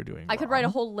something we're doing? I could write a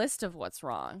wrong? whole list of what's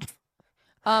wrong.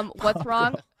 What's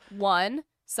wrong? One,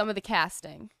 some of the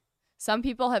casting. Some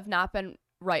people have not been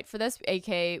right for this,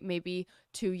 aka maybe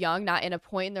too young, not in a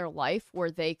point in their life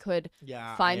where they could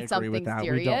Yeah, find I agree something with that.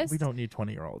 serious. We don't need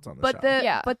 20-year-olds on the But show.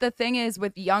 Yeah. the thing is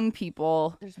with young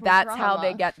people, There's more that's how they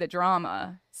drama. get the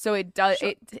drama. So it does Sure.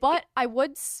 it But I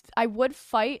would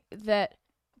fight that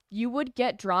you would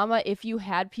get drama if you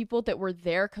had people that were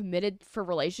there committed for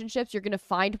relationships. You're going to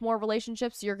find more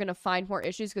relationships. You're going to find more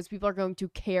issues because people are going to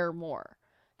care more.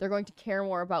 They're going to care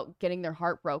more about getting their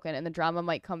heart broken, and the drama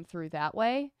might come through that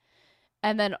way.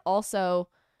 And then also,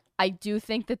 I do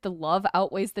think that the love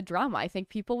outweighs the drama. I think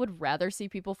people would rather see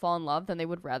people fall in love than they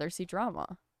would rather see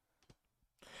drama.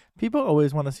 People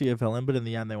always want to see a villain, but in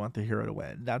the end, they want the hero to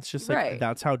win. That's just like Right.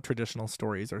 that's how traditional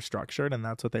stories are structured, and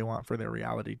that's what they want for their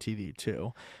reality TV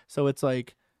too. So it's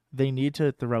like they need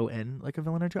to throw in like a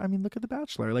villain or two. I mean, look at The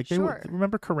Bachelor. Like Sure.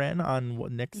 remember Corinne on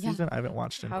Nick's Yeah. season? I haven't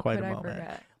watched in how quite could a I moment.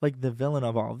 forget? Like the villain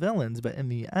of all villains, but in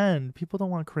the end, people don't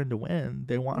want Corinne to win.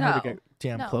 They want her to No. get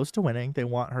damn No. close to winning. They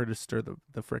want her to stir the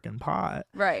frickin' pot,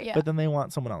 Right. Yeah. but then they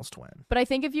want someone else to win. But I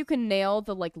think if you can nail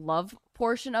the like love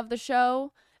portion of the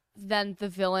show, then the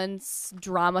villain's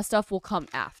drama stuff will come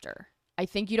after. I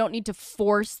think you don't need to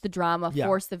force the drama, Yeah.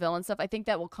 force the villain stuff. I think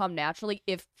that will come naturally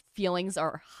if feelings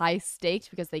are high stakes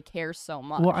because they care so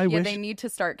much. Well, I yeah, wish they need to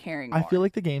start caring more. I feel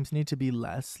like the games need to be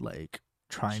less like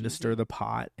trying to stir the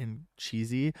pot and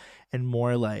cheesy and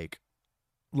more like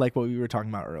what we were talking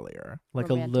about earlier. Like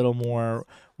Romantic. a little more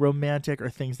romantic or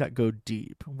things that go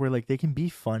deep where like they can be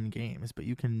fun games, but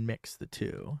you can mix the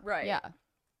two. right. Yeah.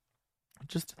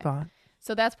 Just a thought.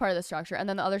 So that's part of the structure. And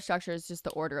then the other structure is just the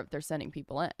order of they're sending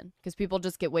people in because people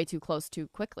just get way too close too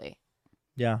quickly.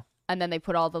 Yeah. And then they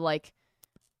put all the like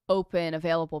open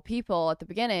available people at the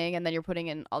beginning. And then you're putting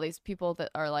in all these people that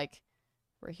are like,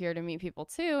 we're here to meet people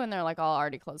too. And they're like all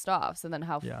already closed off. So then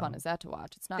how fun is that to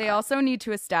watch? It's not. They also need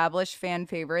to establish fan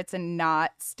favorites and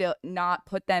not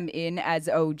put them in as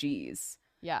OGs.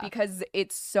 Yeah. Because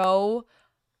it's so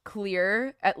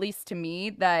clear, at least to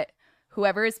me, that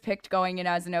whoever is picked going in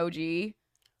as an OG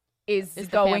is the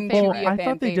going fan to favorite. be a I fan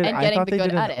thought they did. favorite. And I getting thought the they good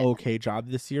did an edit. okay job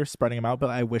this year spreading them out, but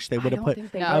I wish they would have put.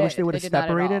 think they I wish did. they would have did not at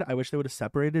all. separated. I wish they would have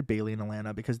separated Bailey and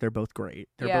Alana because they're both great.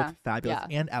 They're Yeah. both fabulous,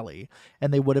 Yeah. and Ellie.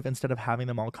 And they would have, instead of having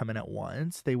them all come in at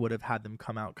once, they would have had them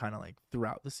come out kind of like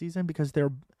throughout the season because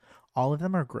all of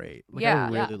them are great. Like, Yeah. I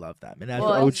really love them. And as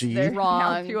Well, OG, now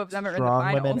Strong- two of them are in the strong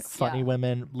finals. women, funny Yeah.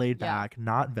 women, laid Yeah. back,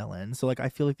 not villains. So like I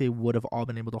feel like they would have all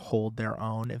been able to hold their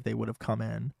own if they would have come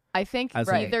in. I think As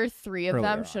Right. either three of earlier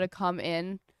them on. should have come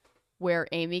in where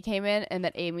Amy came in, and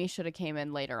that Amy should have came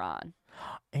in later on.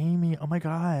 Amy, oh my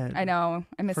god, I know.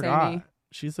 I miss forgot. Amy.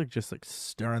 She's like just like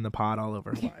stirring the pot all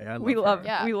over Hawaii. I We love love her.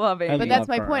 Yeah. we love Amy. I But love that's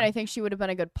my her. point. I think she would have been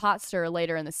a good pot stirrer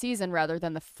later in the season rather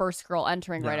than the first girl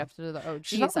entering right Yeah. after the OGs.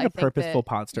 She's not I like a think purposeful that,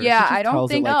 pot stirrer. Yeah, She just I don't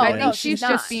tells it think. like no, I it think no, is. she's she's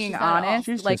just not. being She's not at all. honest.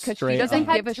 She's Like, just because she straight doesn't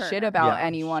up. give a shit about Yeah.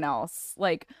 anyone else.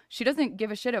 Like, she doesn't give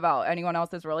a shit about anyone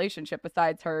else's relationship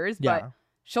besides hers. Yeah. But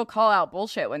she'll call out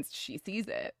bullshit when she sees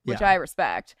it, which Yeah. I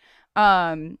respect.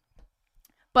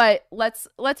 But let's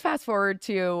fast forward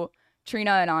to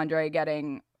Trina and Andre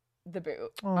getting the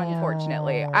boot.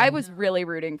 Unfortunately, Aw. I was really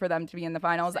rooting for them to be in the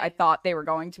finals. I thought they were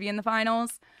going to be in the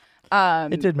finals.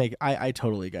 It did make. I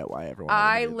totally get why everyone.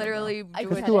 I hated them, though. literally I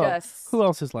was could- Who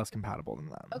else is less compatible than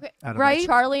them? Okay, out of right? that?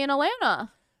 Charlie and Alana.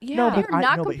 Yeah. No, but They're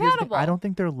not no, but here's the thing. compatible. I don't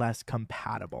think they're less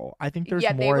compatible. I think there's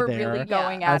yeah, they more were there. really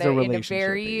going as at a it in a relationship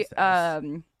very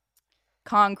basis.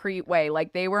 concrete way.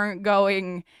 Like they weren't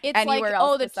going It's anywhere like,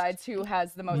 else oh, the besides who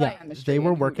has the most Yeah, chemistry. they were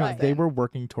and who working. They doesn't. were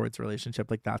working towards a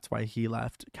relationship. Like that's why he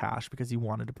left Cash because he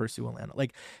wanted to pursue Atlanta.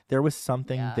 Like there was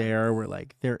something Yeah. there where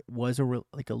like there was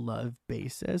like a love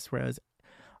basis, whereas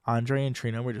Andre and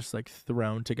Trina were just like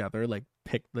thrown together, like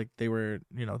picked, like they were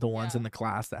the ones Yeah. in the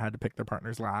class that had to pick their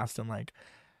partners last, and like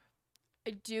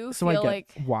I do so I feel get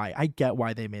like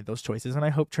why they made those choices, and I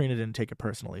hope Trina didn't take it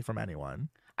personally from anyone.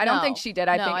 I don't think No. she did.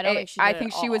 I No, think I don't think she I did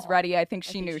think at she was all. ready. I think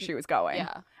she think knew she- she was going.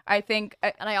 yeah. I think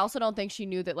And I also don't think she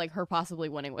knew that like her possibly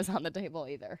winning was on the table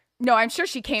either. no, I'm sure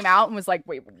she came out and was like,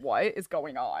 "Wait, what is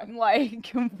going on? Like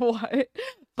what?"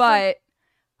 But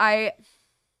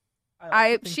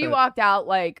she walked out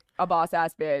like a boss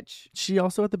ass bitch. She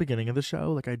also at the beginning of the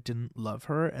show, like I didn't love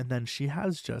her, and then she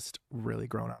has just really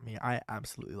grown on me. I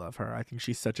absolutely love her. I think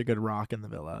she's such a good rock in the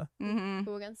villa. Mm-hmm.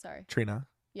 Who again? Sorry. Trina.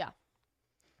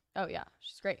 Oh yeah,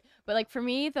 she's great. But like for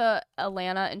me, the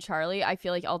Alana and Charlie, I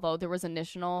feel like although there was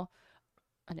initial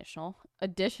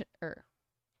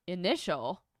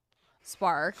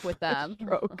spark with them.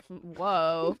 Stroke.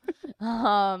 Whoa.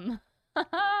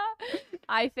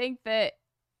 I think that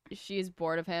she's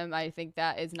bored of him. I think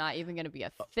that is not even going to be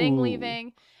a thing Ooh.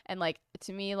 leaving. And like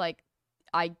to me, like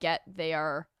I get they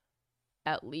are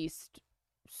at least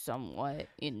somewhat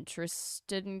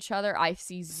interested in each other. I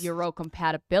see zero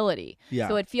compatibility. Yeah.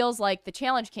 So it feels like the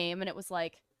challenge came and it was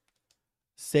like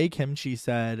Say Kimchi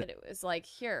said that it was like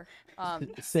here. So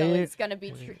Say- it's gonna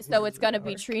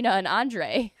be Trina and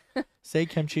Andre. Say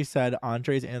Kimchi said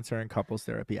Andre's answer and couples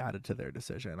therapy added to their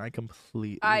decision. I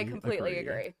completely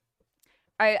agree.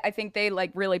 I think they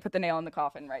like really put the nail in the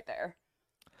coffin right there.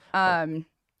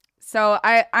 So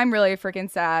I'm really freaking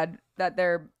sad that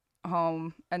they're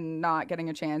home and not getting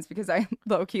a chance because I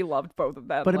low-key loved both of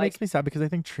them. But it like, makes me sad because I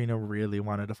think Trina really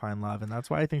wanted to find love, and that's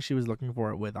why I think she was looking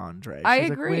for it with Andre. She's I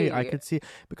like, agree. wait, I could see,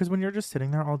 because when you're just sitting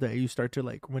there all day, you start to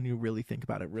like, when you really think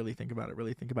about it,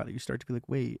 you start to be like,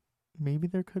 wait, maybe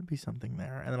there could be something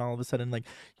there. And then all of a sudden, like,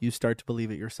 you start to believe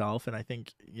it yourself. And I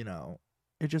think,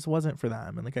 it just wasn't for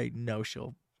them. And like, I know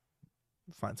she'll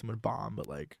find someone bomb, but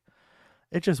like,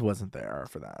 it just wasn't there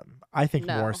for them. I think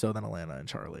No. more so than Alana and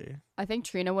Charlie. I think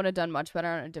Trina would have done much better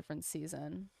on a different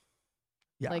season.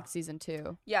 Yeah. Like season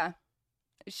 2. yeah,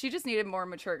 she just needed more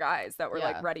mature guys that were Yeah.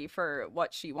 like ready for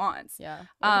what she wants. Yeah.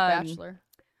 Like Um, The Bachelor.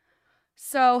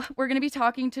 So we're gonna be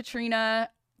talking to Trina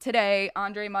today,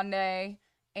 Andre Monday,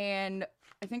 and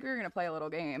I think we're gonna play a little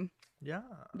game. Yeah.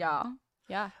 Yeah.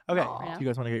 Yeah. Okay. Aw. Do you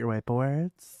guys want to get your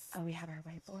whiteboards? Oh, we have our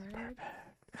whiteboard.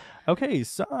 Okay,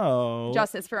 so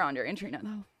Justice for Andre and Trina,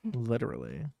 though.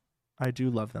 literally, I do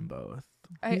love them both.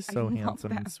 He's I so love handsome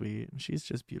them. and sweet, and she's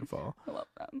just beautiful, I love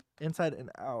them. inside and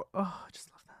out. Oh, I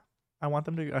just love them. I want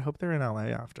them to. I hope they're in LA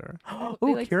after. Oh,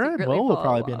 They, like, Kira and secretly Will will fall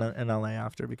probably be in love. in LA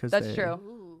after because That's they, true.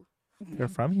 Ooh. You're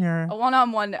from here. A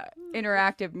one-on-one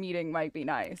interactive meeting might be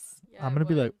nice. Yeah, I'm it gonna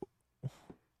be would. like,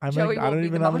 I'm Joey like, I will don't be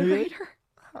even the know. I'm gonna be like, moderator.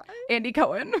 Andy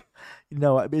Cohen.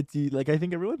 no, it's like I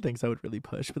think everyone thinks I would really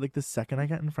push, but like the second I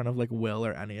get in front of like Will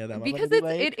or any of them, Because I'm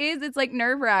gonna be it's like hi,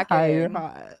 nerve-wracking. you're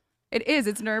hot. It is.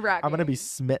 It's nerve-wracking. I'm gonna be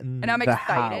smitten. And I'm the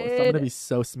house. I'm excited. gonna be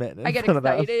so smitten. I in get front of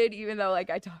them. excited even though like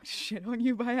I talked shit on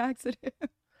you by accident.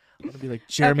 I'm gonna be like,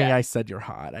 Jeremy, Okay. I said you're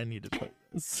hot. I need to tell you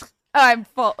this. I'm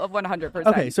full of 100%.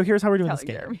 Okay, so here's how we're doing this telling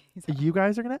game. Jeremy he's hot. You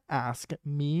guys are gonna ask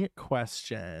me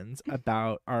questions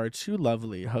about our two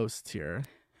lovely hosts here,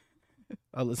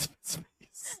 Elizabeth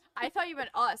Space. I thought you meant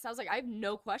us. I was like, I have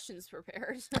no questions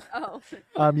prepared. Oh.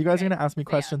 You guys are Okay, gonna ask me fans.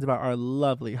 questions about our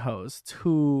lovely hosts.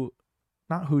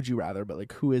 Not who'd you rather, but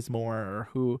like who is more, or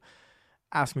who.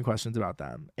 Ask me questions about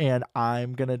them, and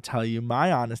I'm gonna tell you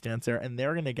my honest answer, and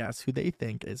they're gonna guess who they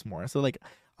think is more. So like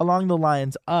along the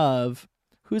lines of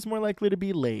who's more likely to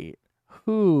be late,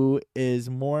 who's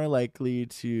more likely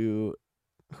to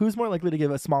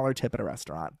give a smaller tip at a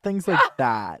restaurant, things like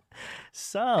that.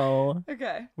 So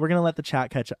Okay. we're gonna let the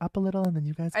chat catch up a little, and then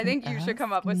you guys. I can think you should ask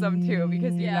come up with some too,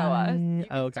 because you know us. me. You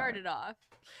can Okay. start it off.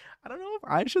 I don't know if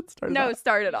I should start. No, it off.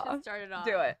 start it You should off. start it off.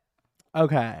 Do it.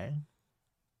 Okay.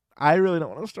 I really don't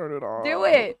want to start it off. Do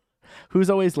it. Who's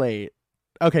always late?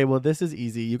 Okay, well, this is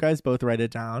easy. You guys both write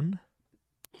it down.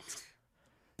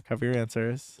 Cover your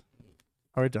answers.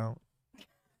 Or don't.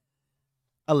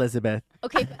 Elizabeth.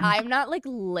 Okay, but I'm not like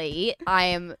late. I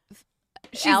am.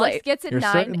 She's Alex late. gets at You're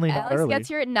 9. certainly not Alex early. gets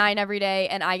here at 9 every day,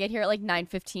 and I get here at like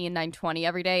 9:15, 9:20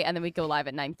 every day, and then we go live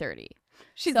at 9:30.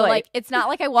 She's So late. like, it's not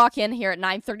like I walk in here at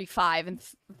 9:35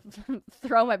 and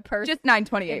throw my purse. Just in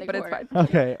 9:28, the but it's corner. fine.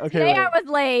 Okay, Today wait. I was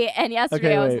late, and yesterday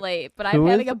Okay, I was wait. late, but Who I'm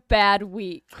having is- a bad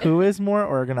week. Who is more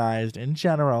organized in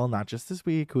general, not just this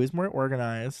week? Who is more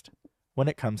organized when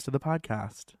it comes to the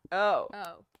podcast? Oh.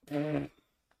 Oh.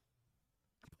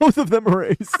 Both of them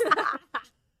erased.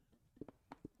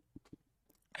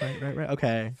 Right.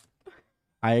 Okay.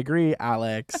 I agree,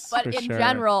 Alex. But for in sure.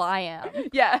 general, I am.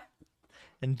 Yeah.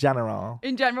 In general.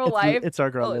 In general It's, life. it's our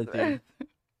girl Lizzie. Elizabeth.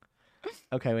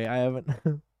 Okay, wait, I haven't.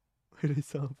 Wait, I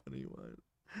saw a funny one.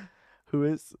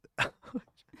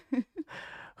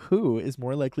 Who is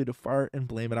more likely to fart and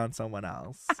blame it on someone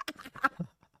else?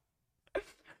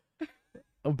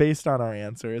 Based on our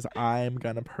answers, I'm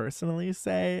gonna personally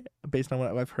say, based on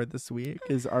what I've heard this week,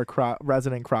 is our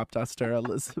resident crop duster,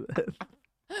 Elizabeth.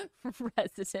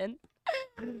 Resident.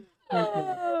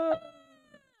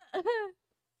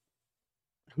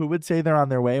 Who would say they're on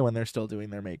their way when they're still doing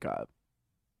their makeup?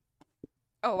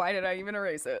 Oh, why did I even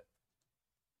erase it?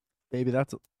 Baby,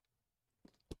 that's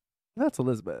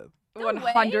Elizabeth. No way.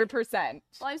 100%.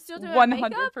 Well, I'm still doing my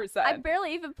makeup. 100%. I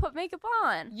barely even put makeup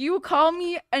on. You call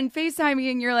me and FaceTime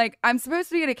me and you're like, I'm supposed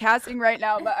to be at a casting right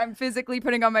now, but I'm physically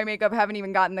putting on my makeup, haven't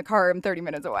even gotten in the car, I'm 30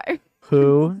 minutes away.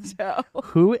 Who So,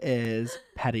 who is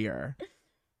pettier?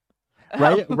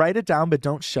 Write it down, but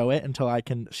don't show it until I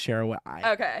can share what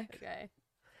I. Okay. Okay.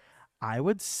 I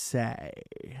would say.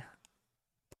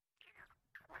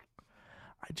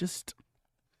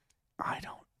 I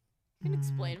don't. You can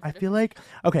explain for I feel like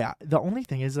the only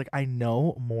thing is like I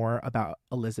know more about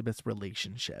Elizabeth's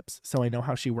relationships, so I know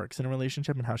how she works in a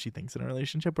relationship and how she thinks in a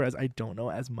relationship, whereas I don't know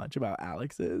as much about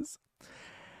Alex's.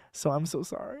 So I'm so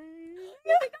sorry.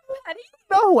 You think I'm petty?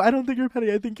 No, I don't think you're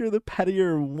petty. I think you're the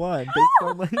pettier one based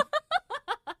on like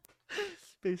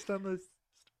based on this.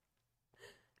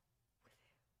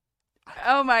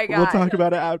 Oh my God. We'll talk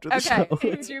about it after the Okay. show.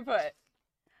 Who'd you put?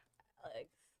 Alex.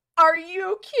 Are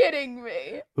you kidding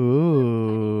me?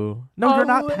 Ooh. No, you're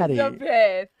not petty.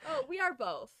 Elizabeth. Oh, we are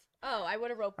both. Oh, I would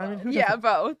have wrote both. I mean, who Yeah,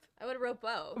 both. I would have wrote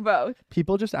both. Both.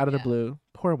 People just out of the Yeah. blue.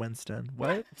 Poor Winston.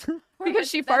 What? Because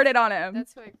she That's- farted on him.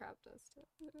 That's who I crop dusted.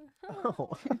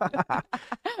 Oh.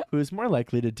 Who's more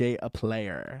likely to date a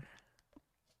player?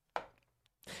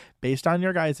 Based on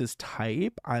your guys'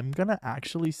 type, I'm gonna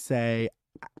actually say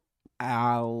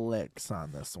Alex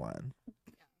on this one.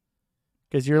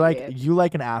 Because you're like Yeah. you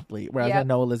like an athlete, whereas I Yep.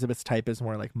 know Elizabeth's type is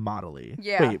more like modelly.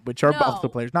 Yeah. Wait, which are both the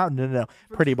No. players. No.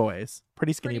 Pretty boys.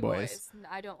 Pretty skinny Pretty boys.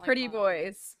 I don't like Pretty model.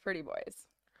 boys. Pretty boys.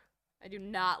 I do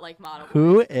not like model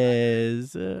Who boys.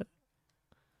 is the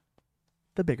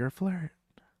bigger flirt?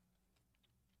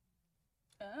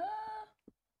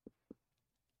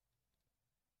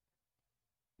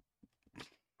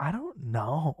 I don't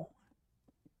know.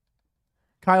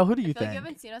 Kyle, who do I you feel like think? you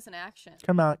haven't seen us in action.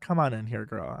 Come on in here,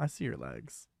 girl. I see your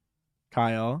legs.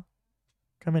 Kyle,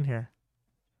 come in here.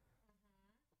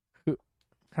 Who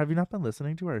have you not been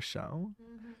listening to our show?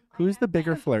 Who's the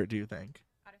bigger flirt, do you think?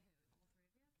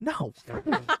 No.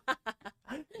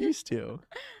 These two.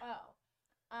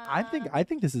 Oh. I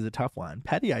think this is a tough one.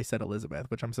 Petty, I said Elizabeth,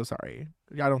 which I'm so sorry.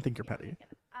 I don't think you're petty.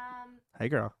 Hey,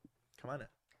 girl, come on in.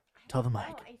 Tell the mic.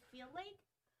 I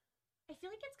feel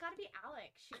like it's got to be Alex.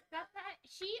 She's got that.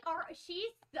 She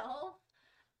so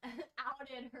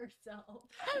outed herself.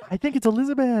 I think it's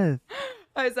Elizabeth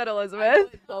I said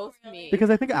Elizabeth. Both me. because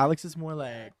I think Alex is more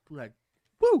like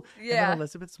woo. Yeah. And then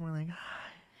Elizabeth's more like hi.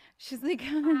 She's like,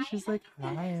 She's like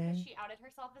hi. She outed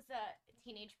herself as a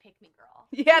teenage pick-me girl.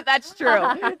 yeah, that's true.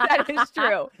 That is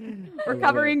true.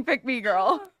 Recovering pick me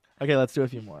girl. Okay, let's do a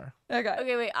few more. Okay.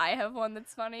 Okay, wait. I have one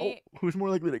that's Oh, funny. who's more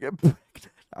likely to get pregnant?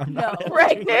 I'm not No. answering.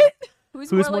 Pregnant? Who's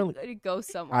who's more more likely to go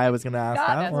somewhere? I was gonna ask Not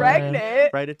that one.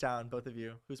 pregnant. Write it down, both of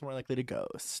you. Who's more likely to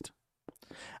ghost?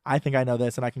 I think I know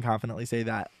this, and I can confidently say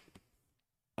that.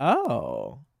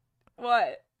 Oh.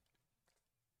 What?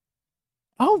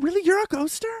 Oh, really? You're a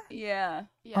ghoster? Yeah.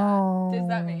 Yeah. Oh, Is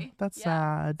that me? That's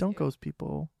Yeah, sad. Don't too. ghost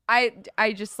people. I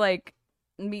just like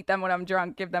meet them when I'm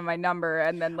drunk, give them my number,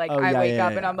 and then like Oh, I yeah, wake yeah,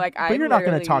 up and yeah. I'm like, I But you're not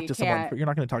gonna literally talk to someone. can't. You're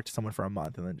not gonna talk to someone for a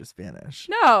month and then just vanish.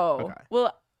 No. Okay.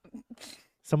 Well,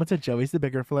 Someone said Joey's the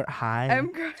bigger flirt. Hi, I'm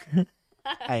crying.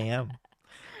 I am.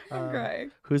 I'm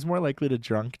crying. Who's more likely to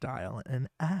drunk dial an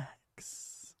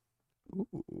ex?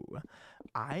 Ooh,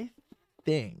 I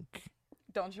think.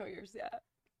 Don't show yours yet.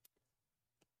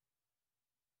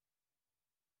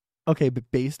 Okay, but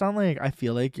based on like, I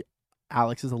feel like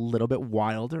Alex is a little bit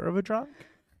wilder of a drunk,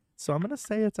 so I'm gonna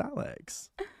say it's Alex.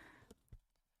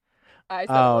 I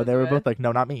said Oh, they were Elizabeth. both like,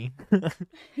 no, not me.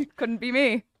 Couldn't be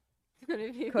me.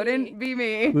 Couldn't be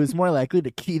me. Who's more likely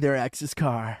to key their ex's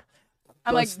car?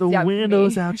 I'm like, Bust the yeah,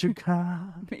 windows me. out your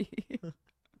car. Me.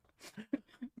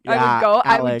 Yeah, I would go.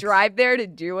 I would Alex, drive there to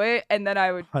do it, and then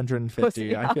I would. 150.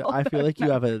 pussy I feel like you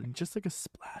out. have a just like a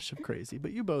splash of crazy,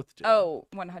 but you both do. Oh,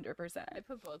 100%. I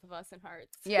put both of us in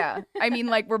hearts. Yeah. I mean,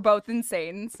 like we're both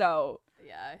insane, so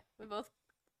Yeah. We both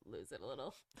lose it a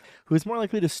little. Who's more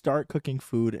likely to start cooking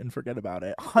food and forget about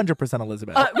it? 100%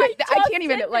 Elizabeth. I just can't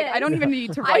even did like. I don't this. even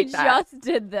need to I write that. just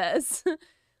did this.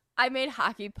 I made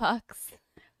hockey pucks.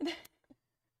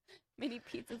 Mini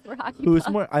pizzas for hockey Who's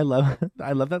pucks. more? I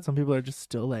love that some people are just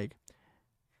still like,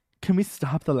 can we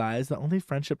stop the lies? The only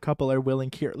friendship couple are Will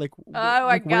and Kier. Like, Oh my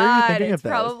like, where are you god, thinking it's of this?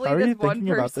 probably How are you this one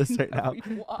thinking about this person right that now?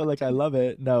 we But like, I watched. love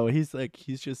it. No, he's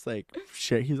just like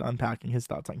shit. He's unpacking his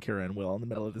thoughts on Kira and Will in the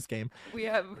middle of this game. We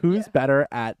have Who's better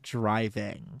at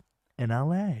driving in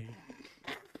LA?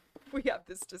 we have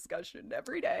this discussion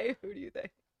every day. Who do you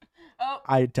think? Oh,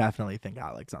 I definitely think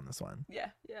Alex on this one. yeah.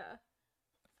 Yeah.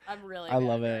 I'm really I bad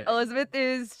love at it. driving. Elizabeth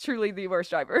is truly the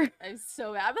worst driver. I'm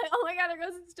so bad. I'm like, oh my god, there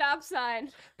goes the stop sign.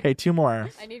 Okay, two more.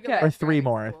 I need to go Okay. back Or to three driving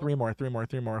more. school.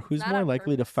 Three more. Who's Not more on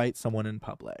likely to purpose. fight someone in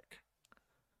public?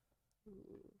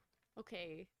 Ooh.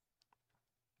 Okay.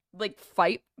 Like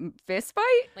fist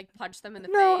fight? Like punch them in the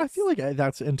No, face. I feel like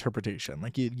that's interpretation.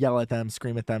 Like you yell at them,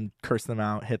 scream at them, curse them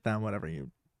out, hit them, whatever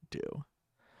you do.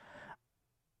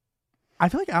 I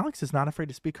feel like Alex is not afraid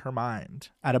to speak her mind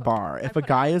at a bar. If a put-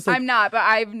 guy is like, I'm not, but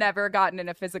I've never gotten in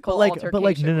a physical but like,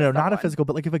 altercation. no, with not a someone. physical,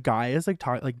 but like if a guy is like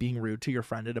like being rude to your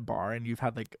friend at a bar and you've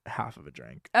had like half of a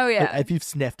drink. Oh Like, yeah. if you've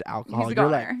sniffed He's alcohol, a you're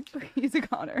like, goner. He's a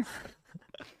goner.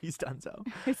 he's done so.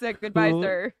 I said goodbye, Who-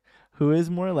 sir. Who is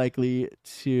more likely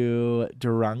to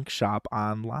drunk shop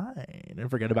online and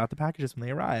forget about the packages when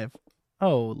they arrive?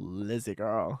 Oh, Lizzie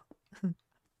girl.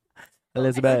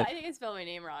 Elizabeth, I think I spelled my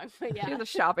name wrong, but She yeah. has a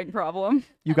shopping problem.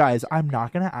 you guys, I'm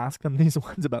not going to ask them these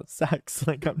ones about sex.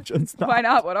 Like, I'm just not. Why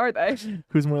not? What are they?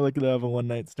 Who's more likely to have a one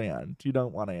night stand? You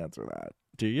don't want to answer that.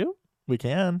 Do you? We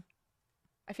can.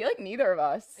 I feel like neither of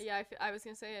us. Yeah, I was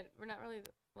gonna say it. We're not really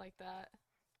like that.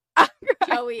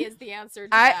 Joey is the answer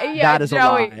to I that. yeah, That is a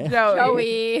Joey. lie.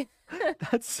 Joey.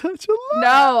 That's such a lie.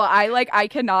 No, I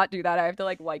cannot do that. I have to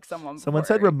like someone. Someone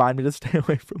before. said, remind me to stay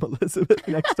away from Elizabeth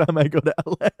next time I go to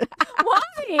LA Why?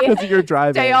 because you're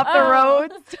driving. Stay off the Oh.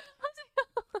 road.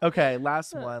 Okay,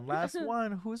 last one. Last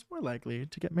one. Who's more likely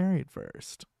to get married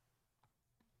first?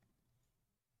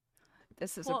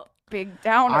 This is Well, a big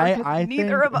downer. I 'cause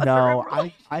neither think of us no. are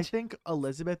in I think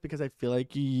Elizabeth because I feel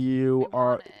like you I are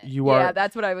want it. you Yeah, are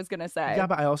that's what I was gonna say. yeah,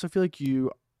 but I also feel like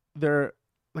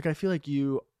I feel like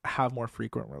you have more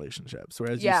frequent relationships,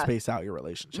 whereas you Yeah. space out your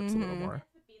relationships a little Mhm. more.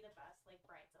 Would be the best like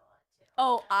bridezilla too.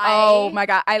 oh, Oh my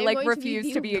god, I am like going to be refuse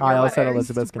the to be in your Kyle said wedding.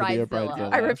 Elizabeth's gonna be a Bridezilla.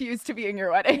 bridezilla. I refuse to be in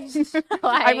your wedding.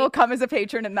 I will come as a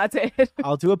patron and that's it.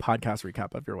 I'll do a podcast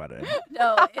recap of your wedding.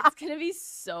 No, it's gonna be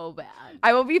so bad.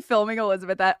 I will be filming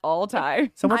Elizabeth at all times.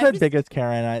 Someone I'm said just- biggest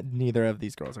Karen. Neither of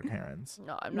these girls are Karens.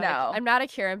 No, I'm not. No. I'm not a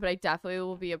Karen, but I definitely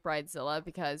will be a bridezilla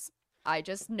because I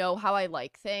just know how I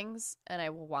like things, and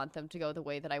I will want them to go the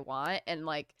way that I want. And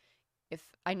like, if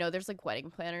I know there's like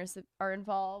wedding planners that are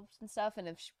involved and stuff, and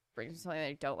if she brings something that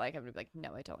I don't like, I'm gonna be like,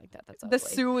 no, I don't like that. That's ugly. The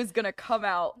Sue is gonna come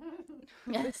out.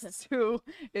 The Sue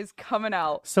is coming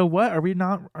out. So what are we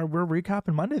not? We're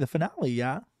recapping Monday, the finale.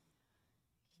 Yeah,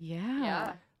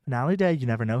 Yeah. finale day. You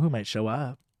never know who might show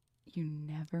up. You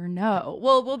never know.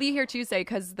 Well, we'll be here Tuesday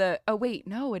because oh wait,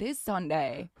 no, it is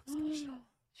Sunday.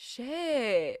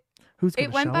 Shit. Who's gonna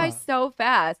It went show by up? so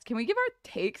fast. Can we give our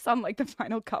takes on like the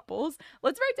final couples?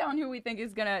 Let's write down who we think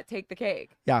is gonna take the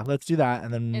cake. Yeah, let's do that,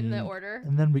 and then In the order.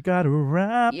 and then we gotta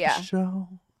wrap Yeah. the show.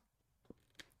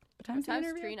 What time's the Time's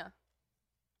interview? Trina.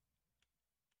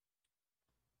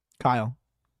 Kyle.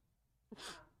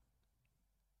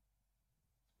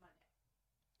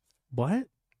 What?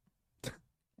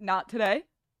 Not today.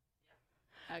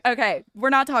 Okay, we're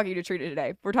not talking to Trina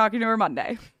today. We're talking to her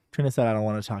Monday. Trina said I don't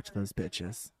want to talk to those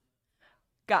bitches.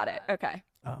 Got it. Okay.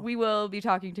 Oh. We will be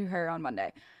talking to her on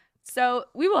Monday. So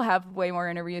we will have way more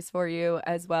interviews for you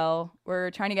as well.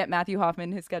 We're trying to get Matthew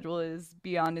Hoffman. His schedule is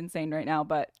beyond insane right now,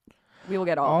 but we will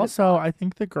get all his Also, thoughts. I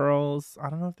think the girls, I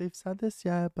don't know if they've said this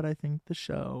yet, but I think the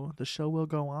show will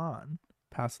go on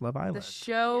past Love Island. The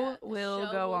show Yeah, the will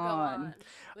show go on.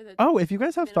 with a- Oh, if you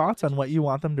guys have minimal thoughts on what you visuals.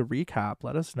 want them to recap,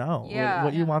 let us know. Yeah.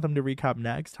 What you Yeah. want them to recap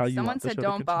next, how you Someone want the said show to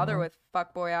don't bother continue. with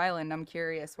Fuckboy Island. I'm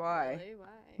curious why. Really? Why?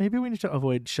 Maybe we need to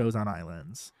avoid shows on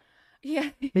islands.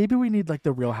 Yeah. Maybe we need like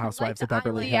the Real Housewives the of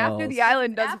Beverly island. See, Hills. after the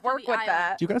island does After work the with island.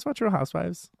 that. Do you guys watch Real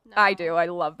Housewives? I No. do. I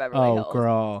love Beverly Oh, Hills.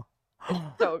 girl.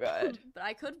 So good. But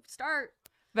I could start.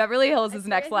 Beverly Hills I is forget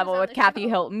next who's level on with the Kathy show.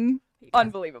 Hilton.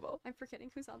 Unbelievable. I'm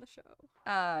forgetting who's on the show.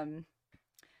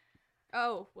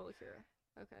 Oh. Will Akira.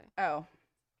 Okay. Oh.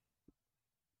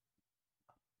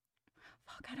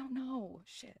 Fuck, I don't know.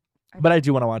 Shit. But I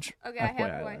do want to watch Okay, I F-Boy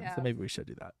have who I Island, so have. maybe we should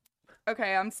do that.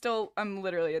 Okay, I'm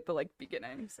literally at the like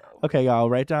beginning, so. Okay, y'all,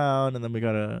 write down, and then we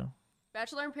gotta.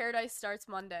 Bachelor in Paradise starts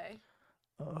Monday.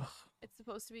 Ugh. It's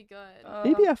supposed to be good.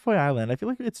 Maybe F-Boy Island. I feel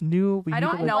like it's new. We I need to,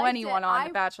 don't like- know liked anyone it. on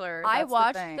The Bachelor. I That's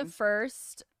watched thing. the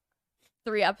first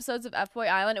 3 episodes of F-Boy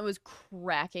Island. It was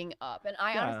cracking up, and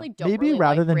I Yeah. honestly don't. Maybe really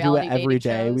rather like than do it reality every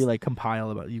dating day, we shows. like compile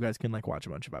about. You guys can like watch a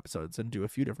bunch of episodes and do a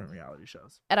few different reality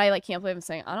shows. And I like can't believe I'm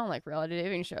saying I don't like reality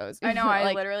dating shows. I know. I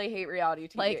like, literally hate reality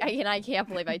TV. I can't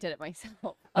believe I did it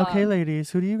myself. Okay, ladies,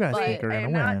 who do you guys but think are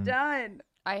I'm gonna not win? done.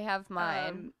 I have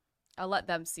mine. I'll let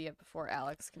them see it before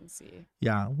Alex can see.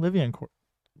 Yeah, Livia and Court.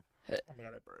 Oh my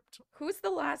god, I burped. Who's the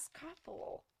last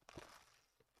couple?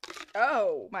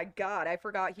 Oh my god, I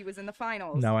forgot he was in the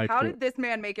finals. No, How did this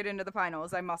man make it into the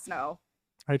finals? I must know.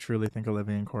 I truly think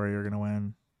Olivia and Corey are gonna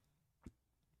win.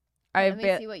 I Let have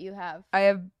me see what you have. I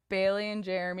have Bailey and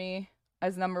Jeremy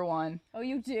as number 1. Oh,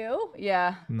 you do?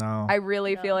 Yeah, No. I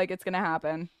really feel No. like it's gonna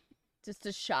happen. Just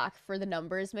a shock for the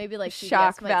numbers, maybe like CBS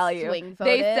Shock might value. Swing vote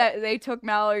They it. said they took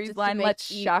Mallory's Just to line. make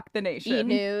Let's shock the E nation.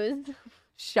 News.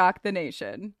 Shock the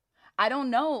nation. I don't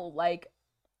know. Like,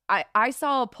 I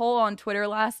saw a poll on Twitter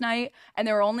last night, and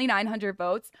there were only 900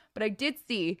 votes. But I did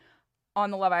see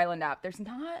on the Love Island app, there's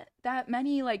not that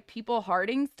many like people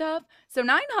hearting stuff. So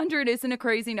 900 isn't a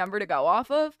crazy number to go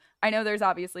off of. I know there's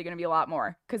obviously going to be a lot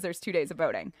more because there's 2 days of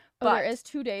voting. Oh, But there is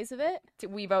 2 days of it.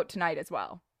 we vote tonight as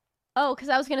well. Oh, because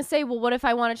I was gonna say, well, what if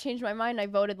I want to change my mind? I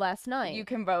voted last night. You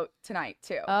can vote tonight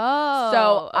too. Oh,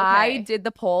 So I okay. did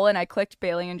the poll and I clicked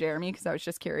Bailey and Jeremy because I was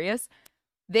just curious.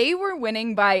 They were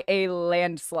winning by a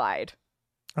landslide.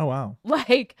 Oh wow.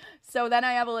 Like, so then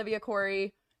I have Olivia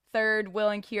Corey, 3rd Will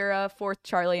and Kira, 4th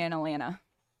Charlie and Alana.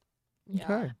 Yeah.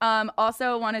 Okay.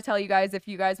 Also want to tell you guys, if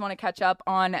you guys want to catch up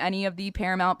on any of the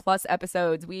Paramount Plus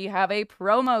episodes, we have a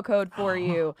promo code for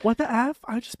you. What the F?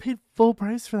 I just paid full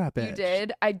price for that bitch. You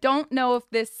did. I don't know if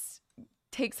this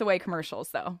takes away commercials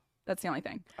though. That's the only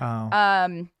thing. Oh.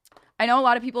 I know a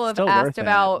lot of people have Still asked worth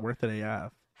about it. Worth it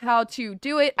AF. how to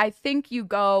do it. I think you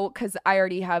go, because I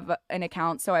already have an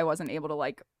account, so I wasn't able to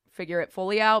like figure it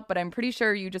fully out, but I'm pretty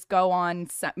sure you just go on,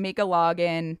 make a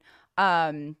login.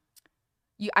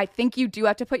 I think you do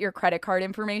have to put your credit card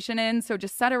information in, so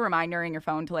just set a reminder in your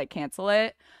phone to like cancel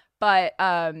it. But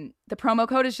the promo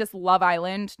code is just Love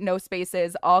Island, no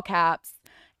spaces, all caps,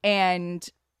 and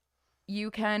you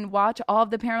can watch all of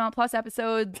the Paramount Plus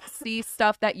episodes, see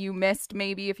stuff that you missed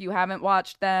maybe if you haven't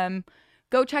watched them.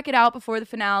 Go check it out before the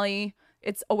finale.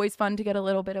 It's always fun to get a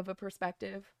little bit of a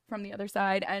perspective from the other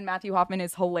side. And Matthew Hoffman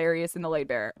is hilarious in the Laid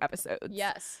Bear episodes.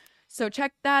 Yes. So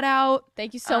check that out.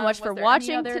 Thank you so much was for there any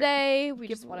watching other today. We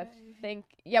just want to think,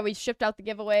 we shipped out the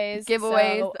giveaways.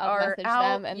 Giveaways so I'll are message out,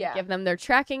 them and yeah. give them their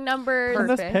tracking numbers. Send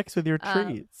us Perfect. pics with your Um,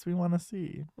 treats. We want to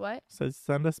see. What? Says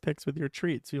send us pics with your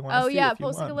treats. We want to Oh see. yeah, if you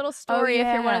post like a won. little story if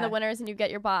you're one of the yeah. winners and you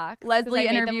get your box. 'Cause Leslie I made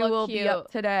them interview look will cute. be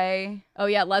up today. Oh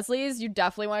yeah, Leslie's you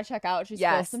definitely want to check out. She spilled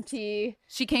Yes. some tea.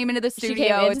 She came into the She studio.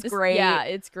 came into It's the- great. Yeah,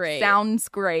 it's great. Sounds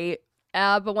great.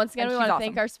 But once again, And we she's want to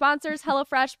thank awesome. our sponsors,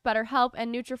 HelloFresh, BetterHelp,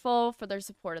 and Nutrafol for their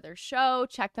support of their show.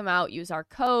 Check them out. Use our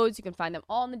codes. You can find them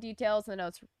all in the details in the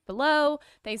notes below.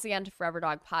 Thanks again to Forever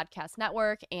Dog Podcast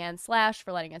Network and Slash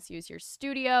for letting us use your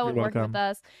studio and working welcome. with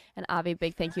us. And Avi,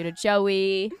 big thank you to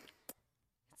Joey.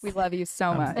 We love you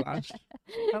so I'm much. Slash.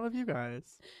 I love you guys.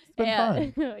 It's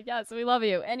been fun. Yes, we love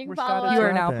you. And you can We're follow starting You us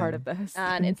are now Clapping. part of this.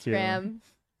 on Thank you. Instagram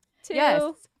too.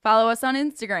 Yes. Follow us on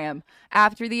Instagram,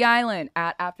 After the Island,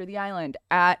 at After the Island,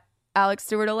 at Alex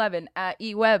Stewart 11, at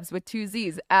eWebs with 2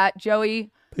 Z's, at Joey.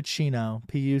 Puccino.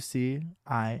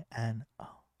 Pucino.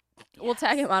 We'll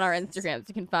tag him on our Instagram so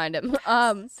you can find him.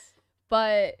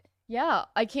 But yeah,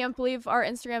 I can't believe our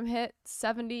Instagram hit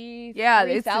 70,000 Yeah,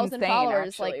 it's insane, followers.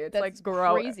 actually. It's that's like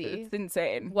crazy. It's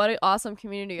insane. What an awesome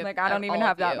community of Like, I don't of even all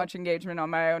have of that you. much engagement on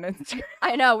my own Instagram.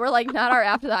 I know, we're like not our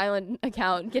After the Island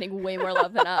account getting way more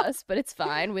love than us, but it's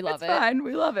fine. We love It's it. fine.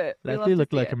 We love it. We love Leslie to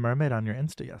looked see like it. a mermaid on your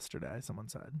Insta yesterday. Someone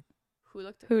said. Who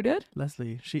looked Who did?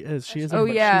 Leslie. She is. She is. Oh,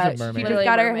 yeah. She's a She mermaid. just Literally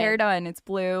got her mermaid. hair done. It's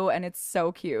blue and it's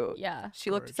so cute. Yeah.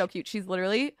 She looked Gorge. so cute. She's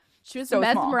literally. She was So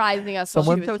small. mesmerizing us while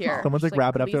Someone, she was here. someone's like She's,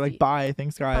 wrap it up. They're like, crazy. bye.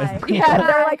 Thanks, guys. Bye. Yeah,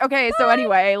 they're like, okay, so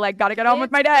anyway, like, gotta get on with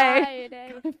my day.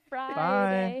 Friday,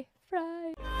 Friday,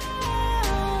 Friday.